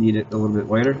need it a little bit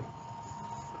wider.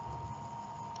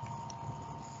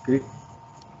 Great.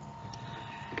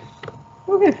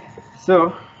 Okay,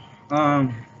 so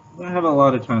I don't have a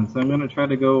lot of time, so I'm going to try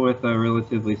to go with a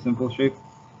relatively simple shape.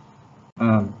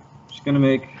 Just going to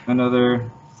make another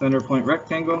center point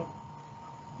rectangle,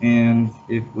 and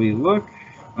if we look,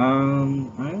 I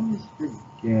always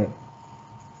forget.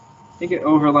 I think it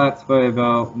overlaps by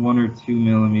about 1 or 2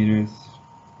 millimeters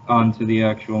onto the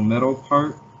actual metal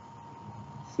part.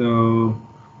 So,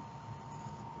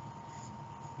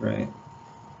 right.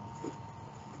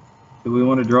 So we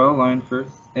want to draw a line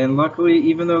first. And luckily,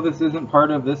 even though this isn't part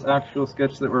of this actual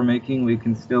sketch that we're making, we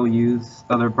can still use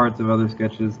other parts of other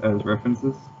sketches as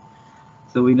references.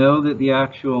 So we know that the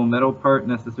actual metal part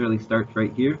necessarily starts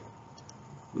right here.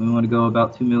 We want to go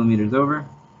about 2 millimeters over.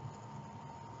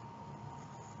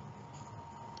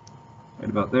 Right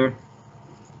about there.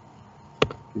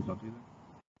 Please don't do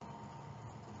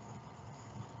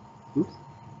that. Oops.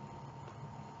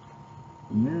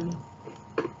 And then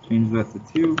change that to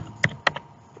 2.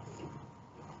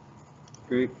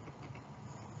 Great.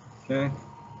 Okay.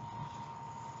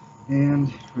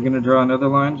 And we're going to draw another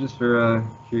line just for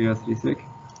curiosity's sake.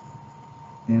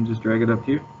 And just drag it up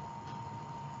here.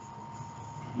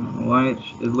 I don't know why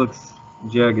it looks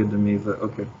jagged to me, but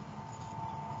okay.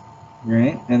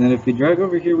 Right, and then if we drag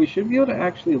over here, we should be able to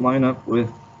actually line up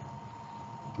with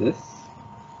this.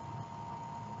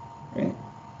 Right?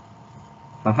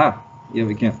 Haha, yeah,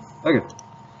 we can. Okay,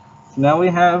 so now we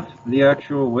have the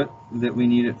actual width that we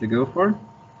need it to go for.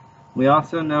 We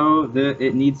also know that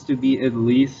it needs to be at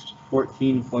least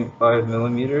 14.5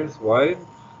 millimeters wide.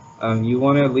 You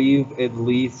want to leave at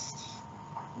least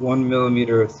 1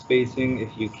 millimeter of spacing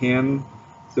if you can.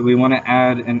 So we want to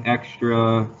add an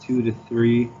extra 2 to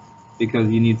 3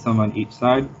 because you need some on each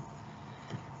side.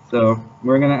 So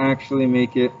we're going to actually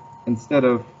make it, instead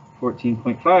of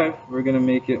 14.5, we're going to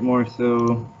make it more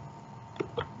so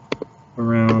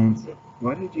around,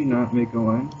 why did you not make a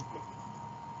line?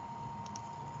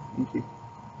 Thank you.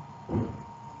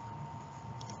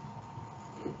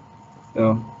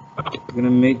 So we're going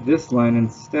to make this line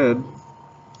instead.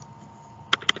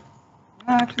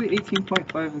 Actually,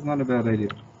 18.5 is not a bad idea.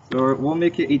 So we'll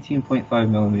make it 18.5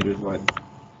 millimeters wide.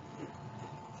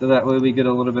 So that way we get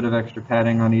a little bit of extra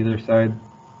padding on either side.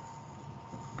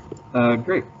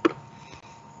 Great.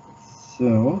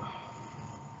 So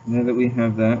now that we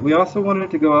have that, we also wanted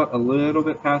to go out a little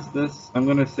bit past this. I'm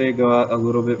going to say go out a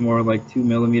little bit more, like 2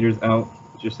 millimeters out,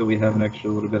 just so we have an extra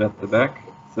little bit at the back.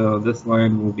 So this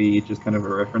line will be just kind of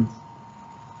a reference.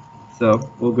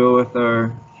 So we'll go with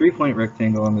our 3-point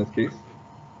rectangle in this case.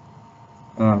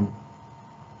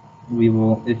 We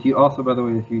will, if you also, by the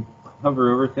way, if you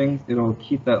hover over things, it'll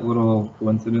keep that little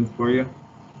coincidence for you.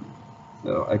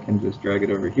 So I can just drag it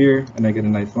over here and I get a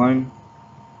nice line.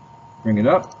 Bring it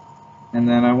up. And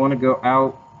then I want to go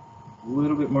out a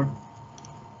little bit more.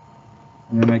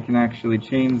 And then I can actually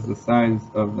change the size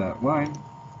of that line.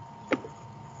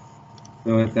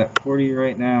 So it's at 40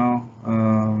 right now.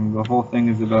 The whole thing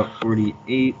is about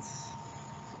 48.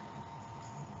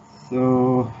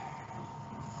 So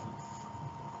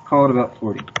call it about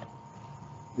 40.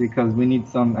 Because we need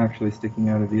some actually sticking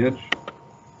out of the edge.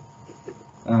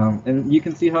 And you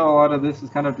can see how a lot of this is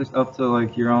kind of just up to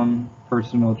like your own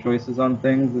personal choices on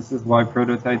things. This is why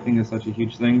prototyping is such a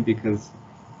huge thing, because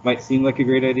it might seem like a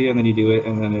great idea and then you do it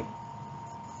and then it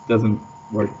doesn't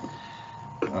work.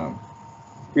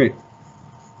 Great.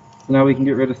 So now we can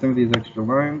get rid of some of these extra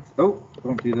lines. Oh,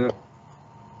 don't do that.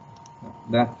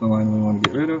 That's the line we want to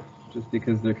get rid of, just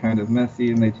because they're kind of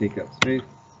messy and they take up space.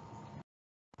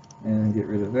 And get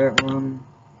rid of that one.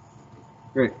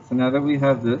 Great, so now that we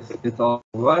have this, it's all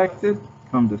selected.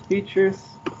 Come to features,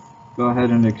 go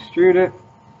ahead and extrude it.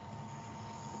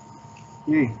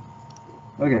 Yay.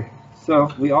 Okay, so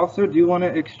we also do want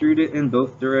to extrude it in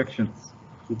both directions.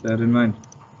 Keep that in mind.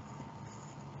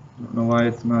 I don't know why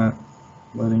it's not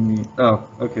letting me, oh,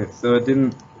 okay, so it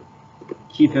didn't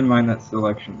keep in mind that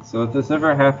selection. So if this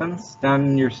ever happens, down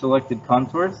in your selected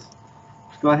contours,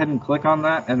 go ahead and click on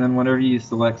that, and then whenever you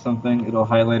select something, it'll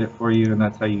highlight it for you, and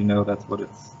that's how you know that's what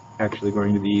it's actually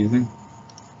going to be using.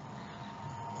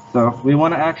 So we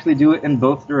want to actually do it in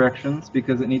both directions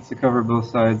because it needs to cover both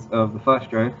sides of the flash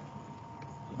drive.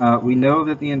 We know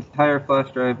that the entire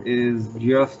flash drive is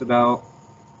just about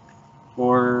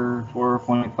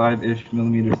 4.5-ish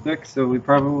millimeters thick, so we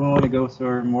probably want to go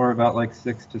sort of more about like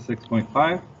 6 to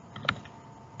 6.5.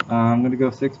 I'm going to go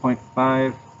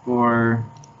 6.5 for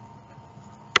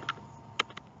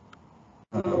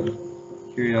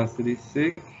curiosity's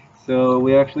sake. So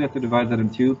we actually have to divide that in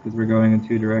two because we're going in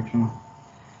two directions.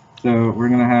 So we're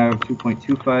going to have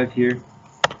 2.25 here,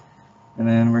 and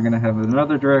then we're going to have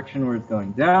another direction where it's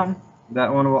going down.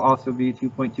 That one will also be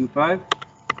 2.25.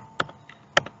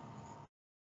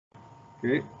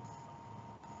 Great.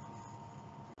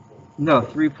 No,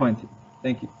 3.2.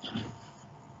 Thank you.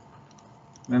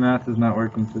 My math is not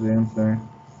working today, I'm sorry.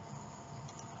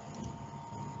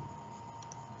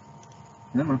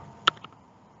 No.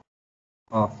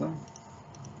 Awesome.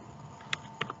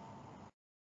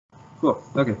 Cool.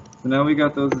 Okay, so now we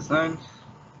got those assigned.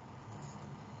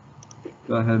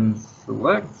 Go ahead and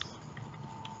select.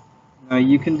 Now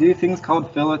you can do things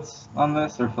called fillets on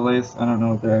this, or fillets. I don't know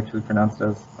what they're actually pronounced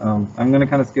as. I'm going to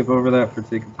kind of skip over that for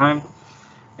sake of time,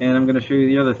 and I'm going to show you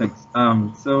the other things.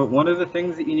 So one of the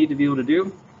things that you need to be able to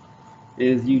do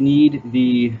is you need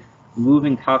the Move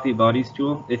and Copy Bodies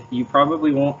tool. If you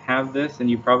probably won't have this, and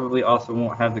you probably also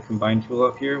won't have the Combine tool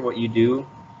up here, what you do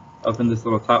up in this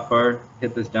little top bar,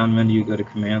 hit this down menu, go to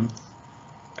Commands,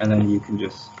 and then you can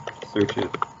just search it.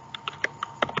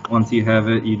 Once you have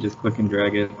it, you just click and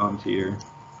drag it onto your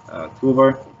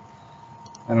toolbar.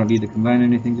 I don't need to combine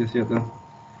anything just yet though.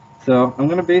 So I'm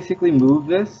going to basically move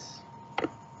this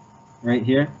right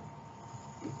here.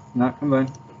 Not combine.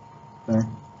 Sorry.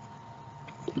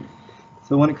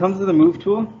 So when it comes to the Move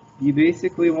tool, you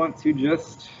basically want to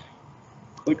just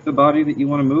click the body that you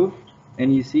want to move,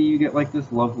 and you see you get like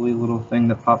this lovely little thing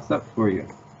that pops up for you.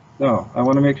 So I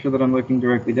want to make sure that I'm looking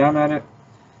directly down at it.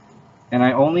 And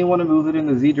I only want to move it in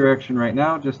the Z direction right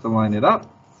now just to line it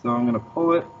up. So I'm going to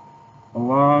pull it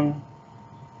along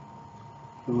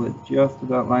till it just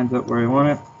about lines up where I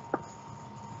want it.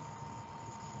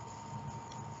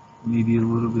 Maybe a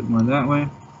little bit more that way.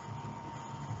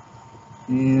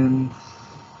 And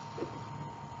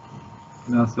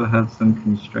I also have some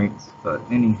constraints, but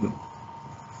anywho.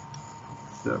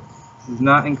 So this is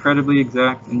not incredibly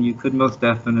exact, and you could most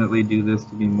definitely do this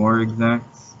to be more exact.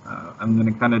 I'm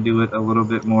going to kind of do it a little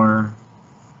bit more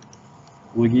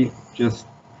wiggy, just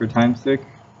for time's sake.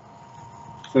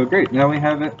 So great, now we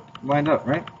have it lined up,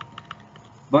 right?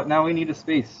 But now we need a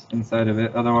space inside of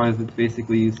it, otherwise it's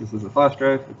basically useless as a flash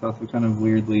drive. It's also kind of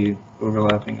weirdly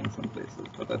overlapping in some places,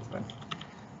 but that's fine.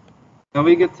 Now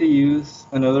we get to use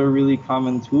another really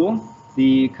common tool,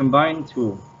 the Combine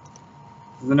tool.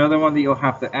 This is another one that you'll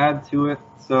have to add to it.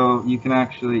 So you can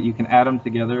add them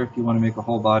together if you want to make a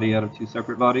whole body out of two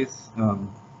separate bodies.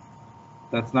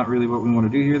 That's not really what we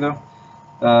want to do here though.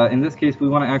 In this case, we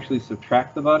want to actually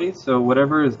subtract the bodies. So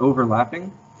whatever is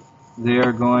overlapping, they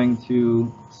are going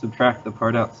to subtract the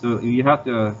part out. So you have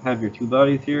to have your two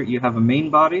bodies here. You have a main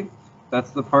body.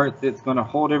 That's the part that's going to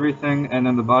hold everything. And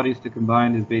then the bodies to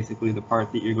combine is basically the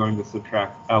part that you're going to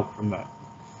subtract out from that.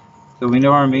 So we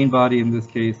know our main body in this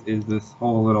case is this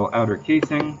whole little outer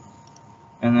casing.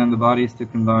 And then the bodies to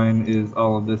combine is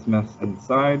all of this mess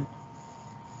inside.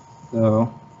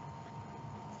 So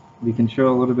we can show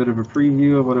a little bit of a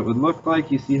preview of what it would look like.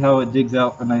 You see how it digs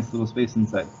out a nice little space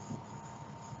inside.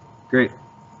 Great.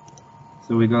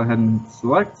 So we go ahead and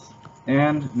select,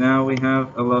 and now we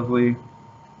have a lovely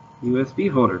USB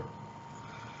holder.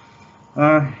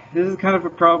 This is kind of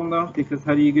a problem though, because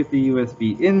how do you get the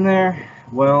USB in there?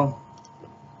 Well,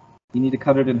 you need to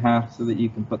cut it in half so that you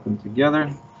can put them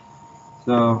together.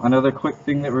 So another quick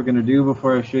thing that we're going to do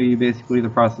before I show you basically the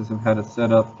process of how to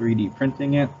set up 3D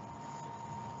printing it.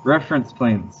 Reference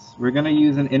planes. We're going to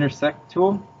use an intersect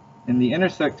tool, and the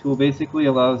intersect tool basically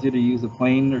allows you to use a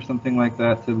plane or something like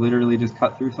that to literally just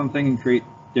cut through something and create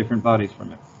different bodies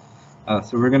from it.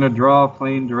 So we're going to draw a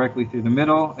plane directly through the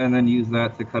middle and then use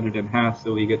that to cut it in half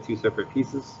so we get two separate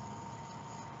pieces.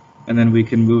 And then we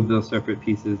can move those separate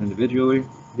pieces individually.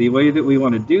 The way that we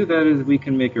want to do that is we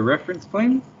can make a reference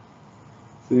plane.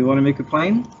 So we want to make a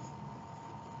plane,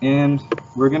 and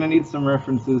we're going to need some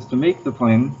references to make the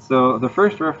plane. So the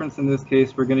first reference in this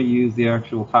case, we're going to use the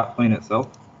actual top plane itself.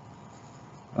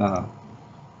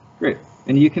 Great.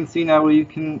 And you can see now you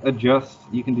can adjust,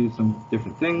 you can do some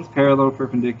different things, parallel,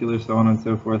 perpendicular, so on and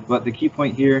so forth. But the key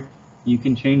point here, you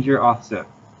can change your offset.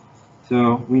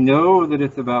 So we know that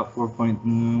it's about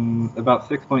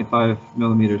 6.5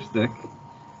 millimeters thick.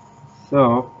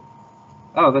 So,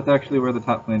 oh, that's actually where the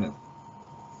top plane is.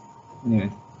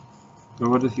 Anyways, so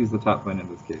we'll just use the top plane in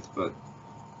this case, but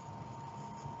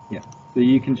yeah. So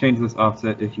you can change this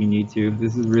offset if you need to.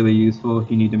 This is really useful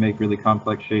if you need to make really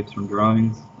complex shapes from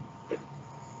drawings.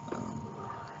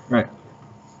 Right,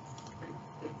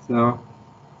 So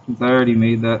since I already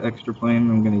made that extra plane,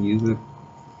 I'm going to use it,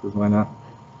 because why not?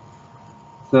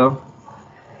 So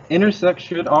intersect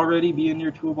should already be in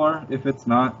your toolbar. If it's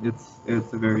not, it's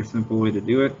a very simple way to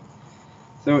do it.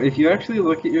 So if you actually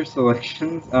look at your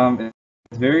selections,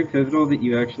 it's very pivotal that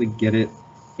you actually get it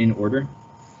in order.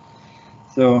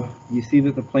 So you see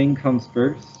that the plane comes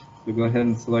first, so go ahead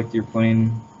and select your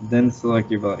plane, then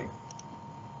select your body.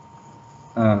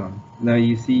 Now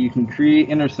you see you can create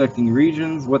intersecting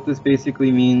regions. What this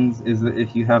basically means is that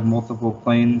if you have multiple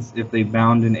planes, if they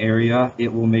bound an area,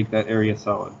 it will make that area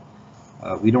solid.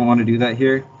 We don't want to do that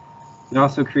here. You can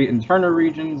also create internal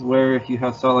regions where if you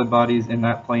have solid bodies and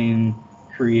that plane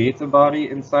creates a body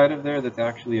inside of there that's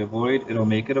actually a void, it'll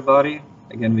make it a body.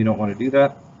 Again, we don't want to do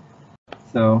that.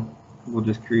 So we'll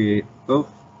just create both.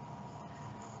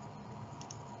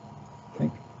 I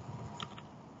think.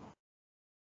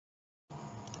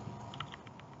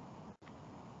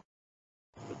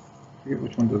 I forget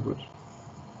which one does which.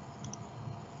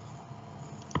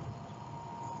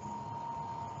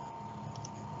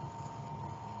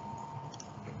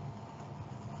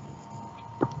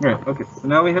 Alright, okay, so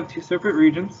now we have two separate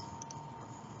regions.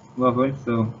 Lovely,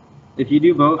 so if you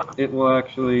do both, it will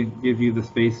actually give you the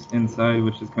space inside,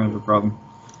 which is kind of a problem.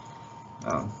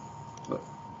 But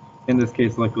in this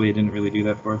case, luckily, it didn't really do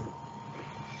that for us.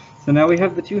 So now we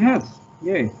have the two heads.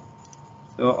 Yay.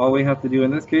 So all we have to do in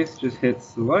this case, just hit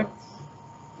select.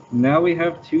 Now we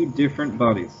have two different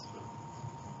bodies.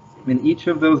 In each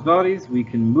of those bodies, we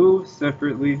can move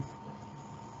separately.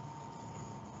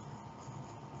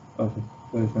 Okay,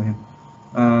 that is not him.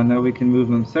 Now we can move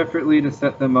them separately to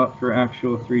set them up for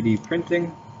actual 3D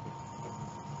printing.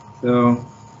 So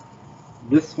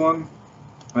this one,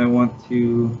 I want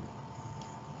to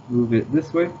move it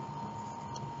this way.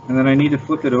 And then I need to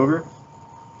flip it over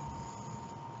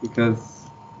because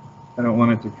I don't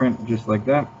want it to print just like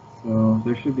that. So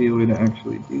there should be a way to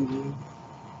actually do this.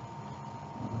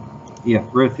 Yeah,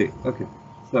 rotate. Okay,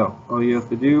 so all you have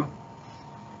to do,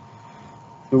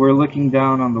 so we're looking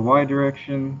down on the Y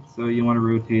direction, so you want to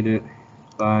rotate it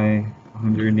by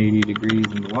 180 degrees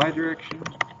in the Y direction.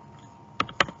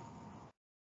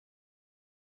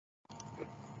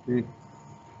 Okay.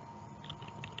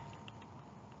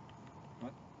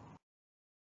 What?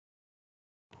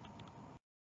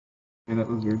 Okay, that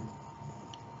was weird.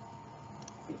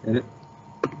 Edit.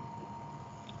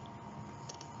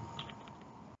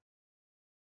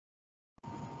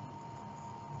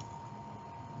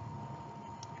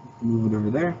 Move it over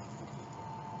there.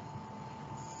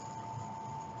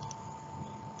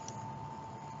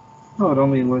 Oh, it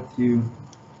only lets you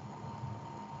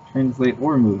translate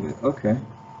or move it. Okay.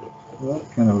 Well,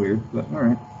 that's kind of weird, but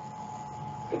alright.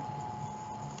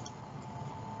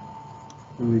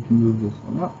 So we can move this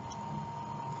one up.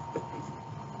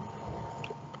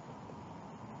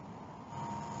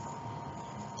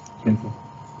 Cancel.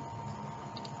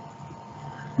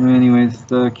 Anyways,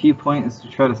 the key point is to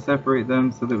try to separate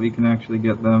them so that we can actually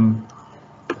get them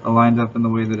aligned up in the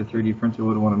way that a 3D printer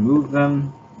would want to move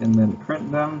them and then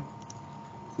print them.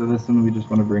 So this one we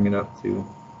just want to bring it up to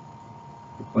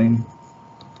the plane.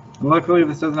 And luckily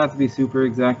this doesn't have to be super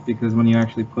exact because when you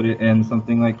actually put it in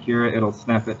something like Cura, it'll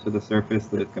snap it to the surface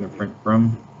that it's going to print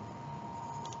from.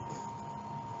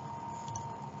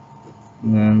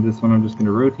 And then this one I'm just going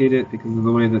to rotate it because of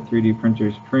the way that 3D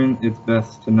printers print. It's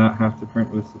best to not have to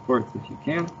print with supports if you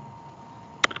can.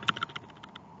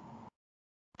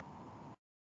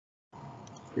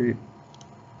 Great.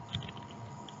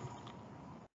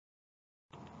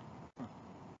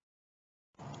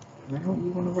 Why don't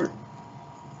you want to work?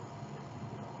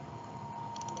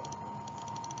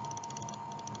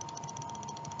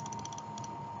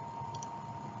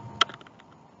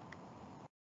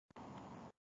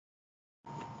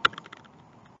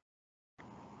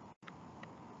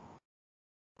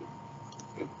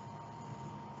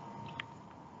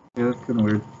 Yeah, that's kind of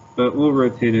weird, but we'll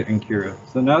rotate it in Cura.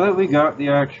 So now that we got the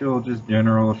actual just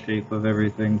general shape of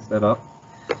everything set up,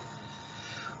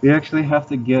 we actually have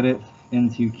to get it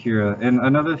into Cura. And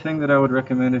another thing that I would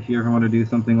recommend if you ever want to do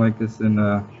something like this in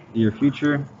your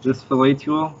future, this fillet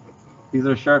tool, these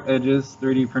are sharp edges.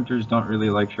 3D printers don't really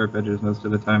like sharp edges most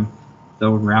of the time.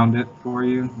 They'll round it for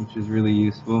you, which is really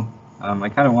useful. I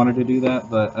kind of wanted to do that,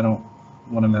 but I don't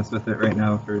want to mess with it right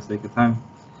now for the sake of time.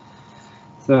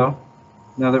 So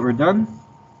now that we're done,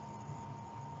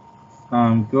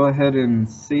 go ahead and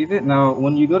save it. Now,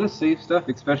 when you go to save stuff,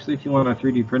 especially if you want to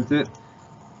 3D print it,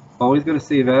 always go to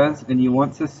save as, and you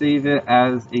want to save it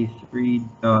as a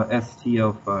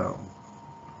STL file.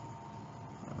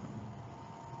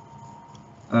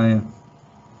 I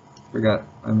forgot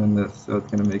I'm in this, so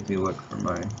it's going to make me look for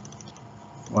my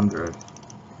OneDrive.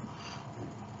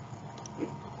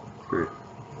 Great.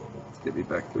 Let's get me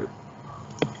back to it.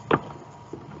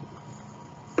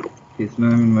 Okay, so now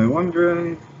I'm in my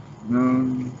OneDrive.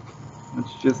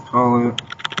 Let's just call it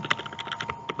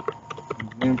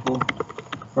example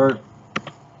part.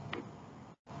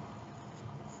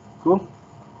 Cool.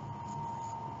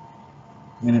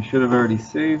 And it should have already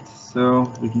saved,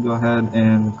 so we can go ahead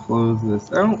and close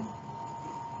this out.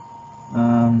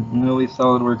 I'm going to leave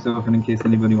SolidWorks open in case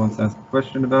anybody wants to ask a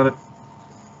question about it.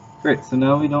 Great, so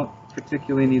now we don't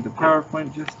particularly need the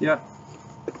PowerPoint just yet.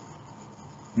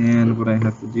 And what I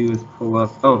have to do is pull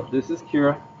up, oh, this is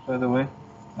Cura, by the way.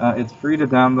 It's free to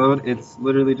download. It's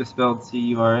literally just spelled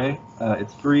C-U-R-A.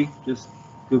 It's free. Just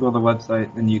Google the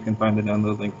website and you can find the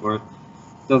download link for it.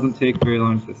 It doesn't take very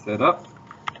long to set up.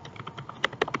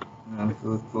 So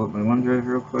let's pull up my OneDrive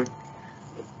real quick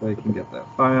so I can get that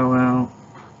file out.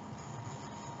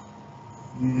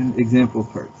 And example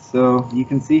parts. So you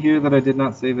can see here that I did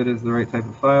not save it as the right type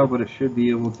of file, but it should be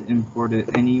able to import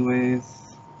it anyways.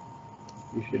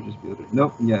 You should just be able to,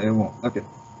 nope, yeah, it won't. Okay,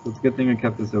 so it's a good thing I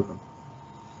kept this open.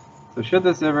 So should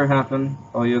this ever happen,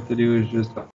 all you have to do is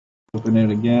just open it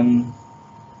again.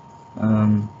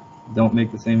 Don't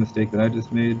make the same mistake that I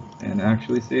just made and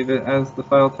actually save it as the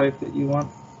file type that you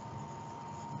want.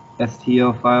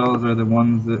 STL files are the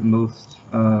ones that most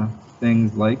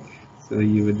things like, so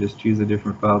you would just choose a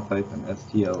different file type and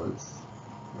STL is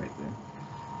right there.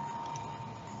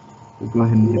 So go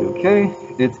ahead and hit OK.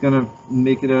 It's going to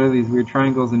make it out of these weird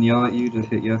triangles and yell at you. Just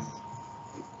hit yes.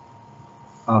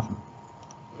 Awesome.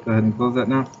 Go ahead and close that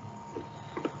now.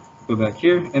 Go back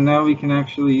here, and now we can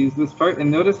actually use this part. And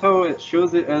notice how it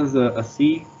shows it as a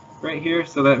C right here.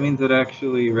 So that means it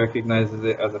actually recognizes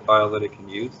it as a file that it can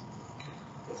use.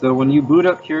 So when you boot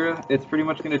up Cura, it's pretty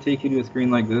much going to take you to a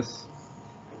screen like this.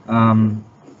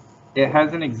 It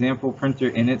has an example printer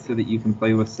in it so that you can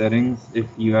play with settings. If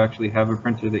you actually have a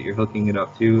printer that you're hooking it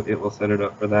up to, it will set it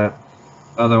up for that.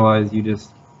 Otherwise, you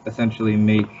just essentially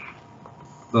make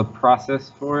the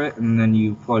process for it, and then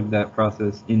you plug that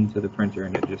process into the printer,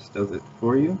 and it just does it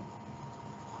for you.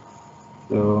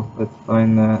 So let's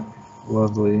find that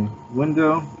lovely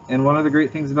window. And one of the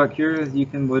great things about Cura is you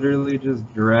can literally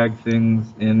just drag things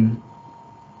in.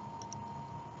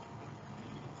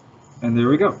 And there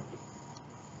we go.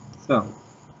 So,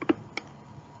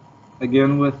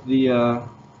 again with the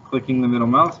clicking the middle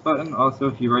mouse button, also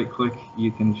if you right click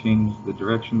you can change the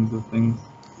directions of things.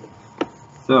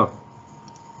 So,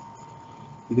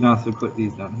 you can also click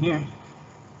these down here.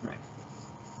 Right.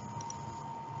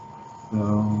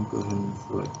 So, go ahead and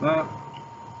select that.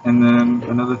 And then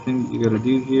another thing that you got to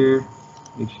do here,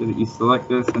 make sure that you select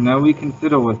this, and now we can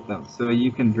fiddle with them. So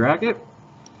you can drag it,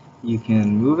 you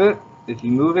can move it. If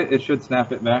you move it, it should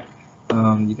snap it back.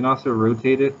 You can also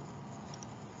rotate it,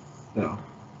 so,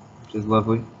 which is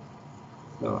lovely.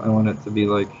 So I want it to be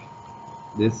like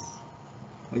this,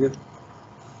 I guess.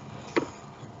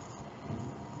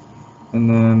 And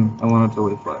then I want it to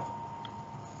lay flat.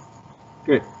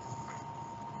 Great.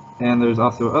 And there's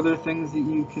also other things that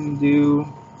you can do.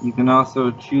 You can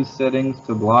also choose settings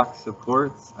to block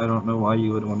supports. I don't know why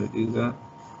you would want to do that,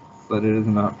 but it is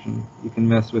an option. You can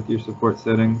mess with your support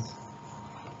settings.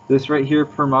 This right here,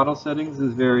 per model settings,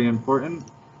 is very important.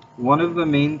 One of the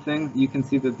main things, you can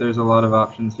see that there's a lot of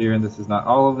options here, and this is not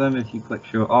all of them. If you click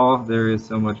show all, there is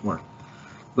so much more.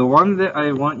 The one that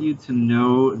I want you to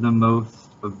know the most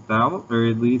about, or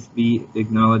at least be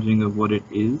acknowledging of what it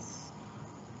is,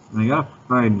 and I gotta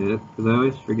find it, because I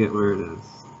always forget where it is,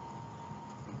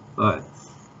 but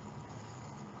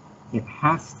it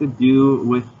has to do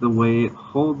with the way it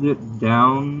holds it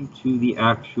down to the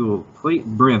actual plate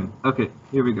brim. Okay,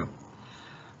 here we go.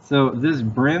 So this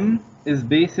brim is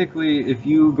basically, if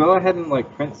you go ahead and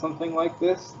like print something like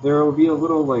this, there will be a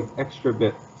little like extra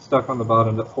bit stuck on the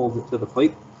bottom that holds it to the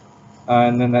plate,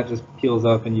 and then that just peels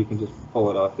up and you can just pull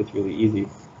it off. It's really easy.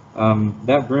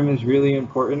 That brim is really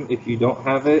important. If you don't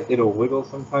have it, it'll wiggle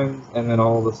sometimes, and then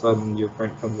all of a sudden your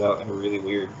print comes out in a really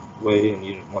weird way, and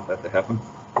you don't want that to happen.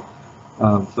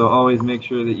 So always make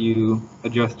sure that you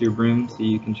adjust your brim so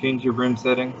you can change your brim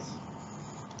settings.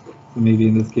 So maybe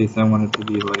in this case I want it to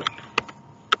be like,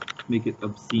 make it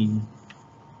obscene.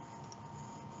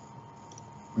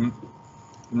 Right?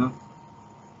 No?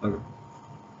 Okay.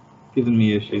 Giving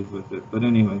me issues with it, but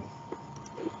anyways.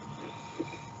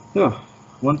 So,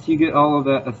 once you get all of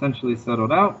that essentially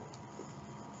settled out,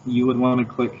 you would want to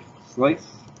click Slice.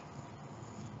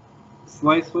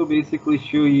 Slice will basically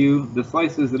show you the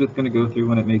slices that it's going to go through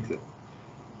when it makes it.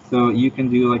 So you can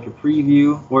do like a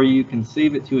preview, or you can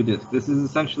save it to a disk. This is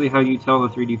essentially how you tell the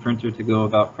 3D printer to go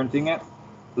about printing it.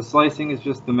 The slicing is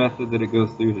just the method that it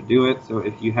goes through to do it. So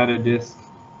if you had a disk,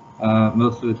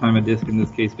 most of the time a disk in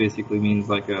this case basically means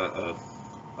like a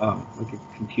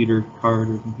computer card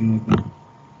or something like that.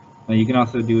 You can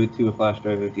also do it to a flash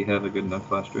drive if you have a good enough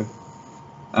flash drive.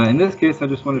 In this case, I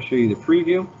just want to show you the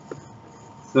preview.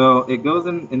 So it goes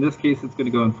in this case, it's going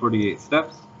to go in 48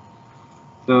 steps.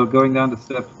 So going down to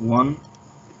step 1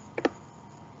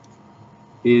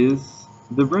 is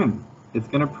the brim. It's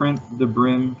going to print the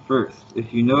brim first.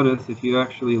 If you notice, if you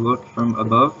actually look from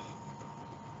above,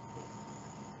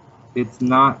 it's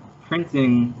not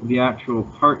printing the actual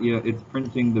part yet, it's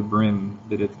printing the brim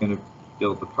that it's going to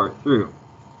build the part through.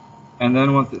 And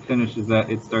then once it finishes that,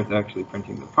 it starts actually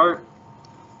printing the part,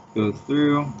 goes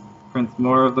through, prints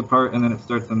more of the part, and then it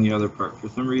starts on the other part. For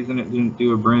some reason it didn't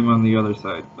do a brim on the other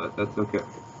side, but that's okay.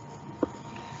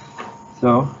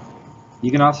 So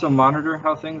you can also monitor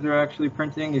how things are actually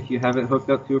printing if you have it hooked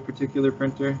up to a particular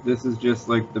printer. This is just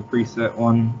like the preset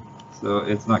one, so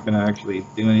it's not going to actually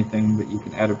do anything, but you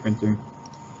can add a printer.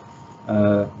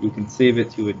 You can save it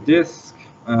to a disk,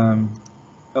 a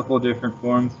couple of different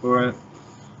forms for it.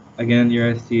 Again, your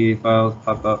STA files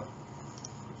pop up,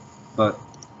 but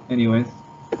anyways,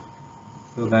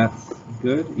 so that's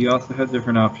good. You also have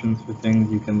different options for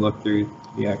things. You can look through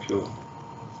the actual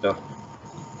stuff.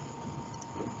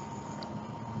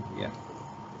 Yeah.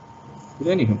 But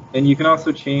anywho, and you can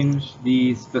also change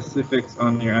the specifics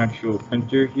on your actual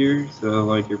printer here. So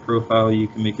like your profile, you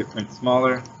can make it print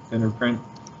smaller, thinner print,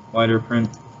 wider print,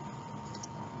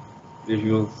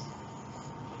 visuals,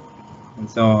 and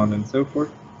so on and so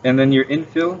forth. And then your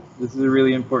infill, this is a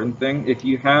really important thing. If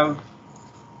you have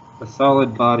a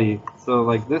solid body, so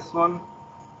like this one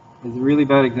is a really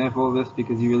bad example of this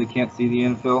because you really can't see the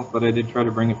infill, but I did try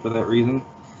to bring it for that reason.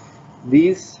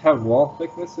 These have wall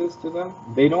thicknesses to them.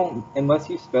 They don't, unless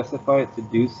you specify it to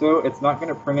do so, it's not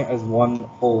going to print it as one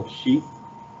whole sheet.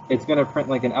 It's going to print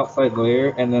like an outside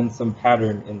layer and then some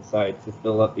pattern inside to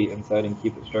fill up the inside and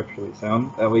keep it structurally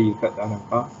sound. That way you cut down on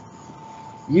cost.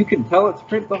 You can tell it to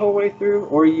print the whole way through,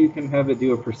 or you can have it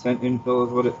do a percent infill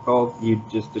is what it's called. You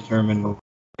just determine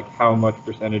like how much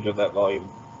percentage of that volume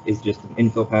is just an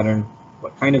infill pattern.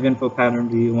 What kind of infill pattern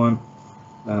do you want?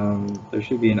 There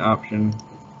should be an option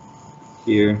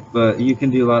here, but you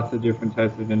can do lots of different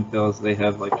types of infills. They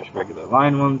have like just regular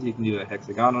line ones. You can do a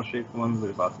hexagonal shaped ones.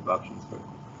 There's lots of options for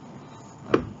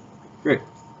it. Great.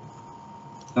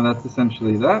 And that's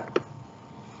essentially that.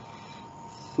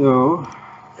 So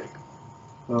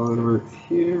SolidWorks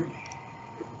here.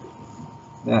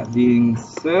 That being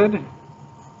said,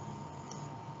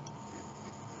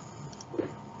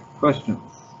 questions?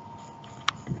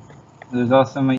 There's also my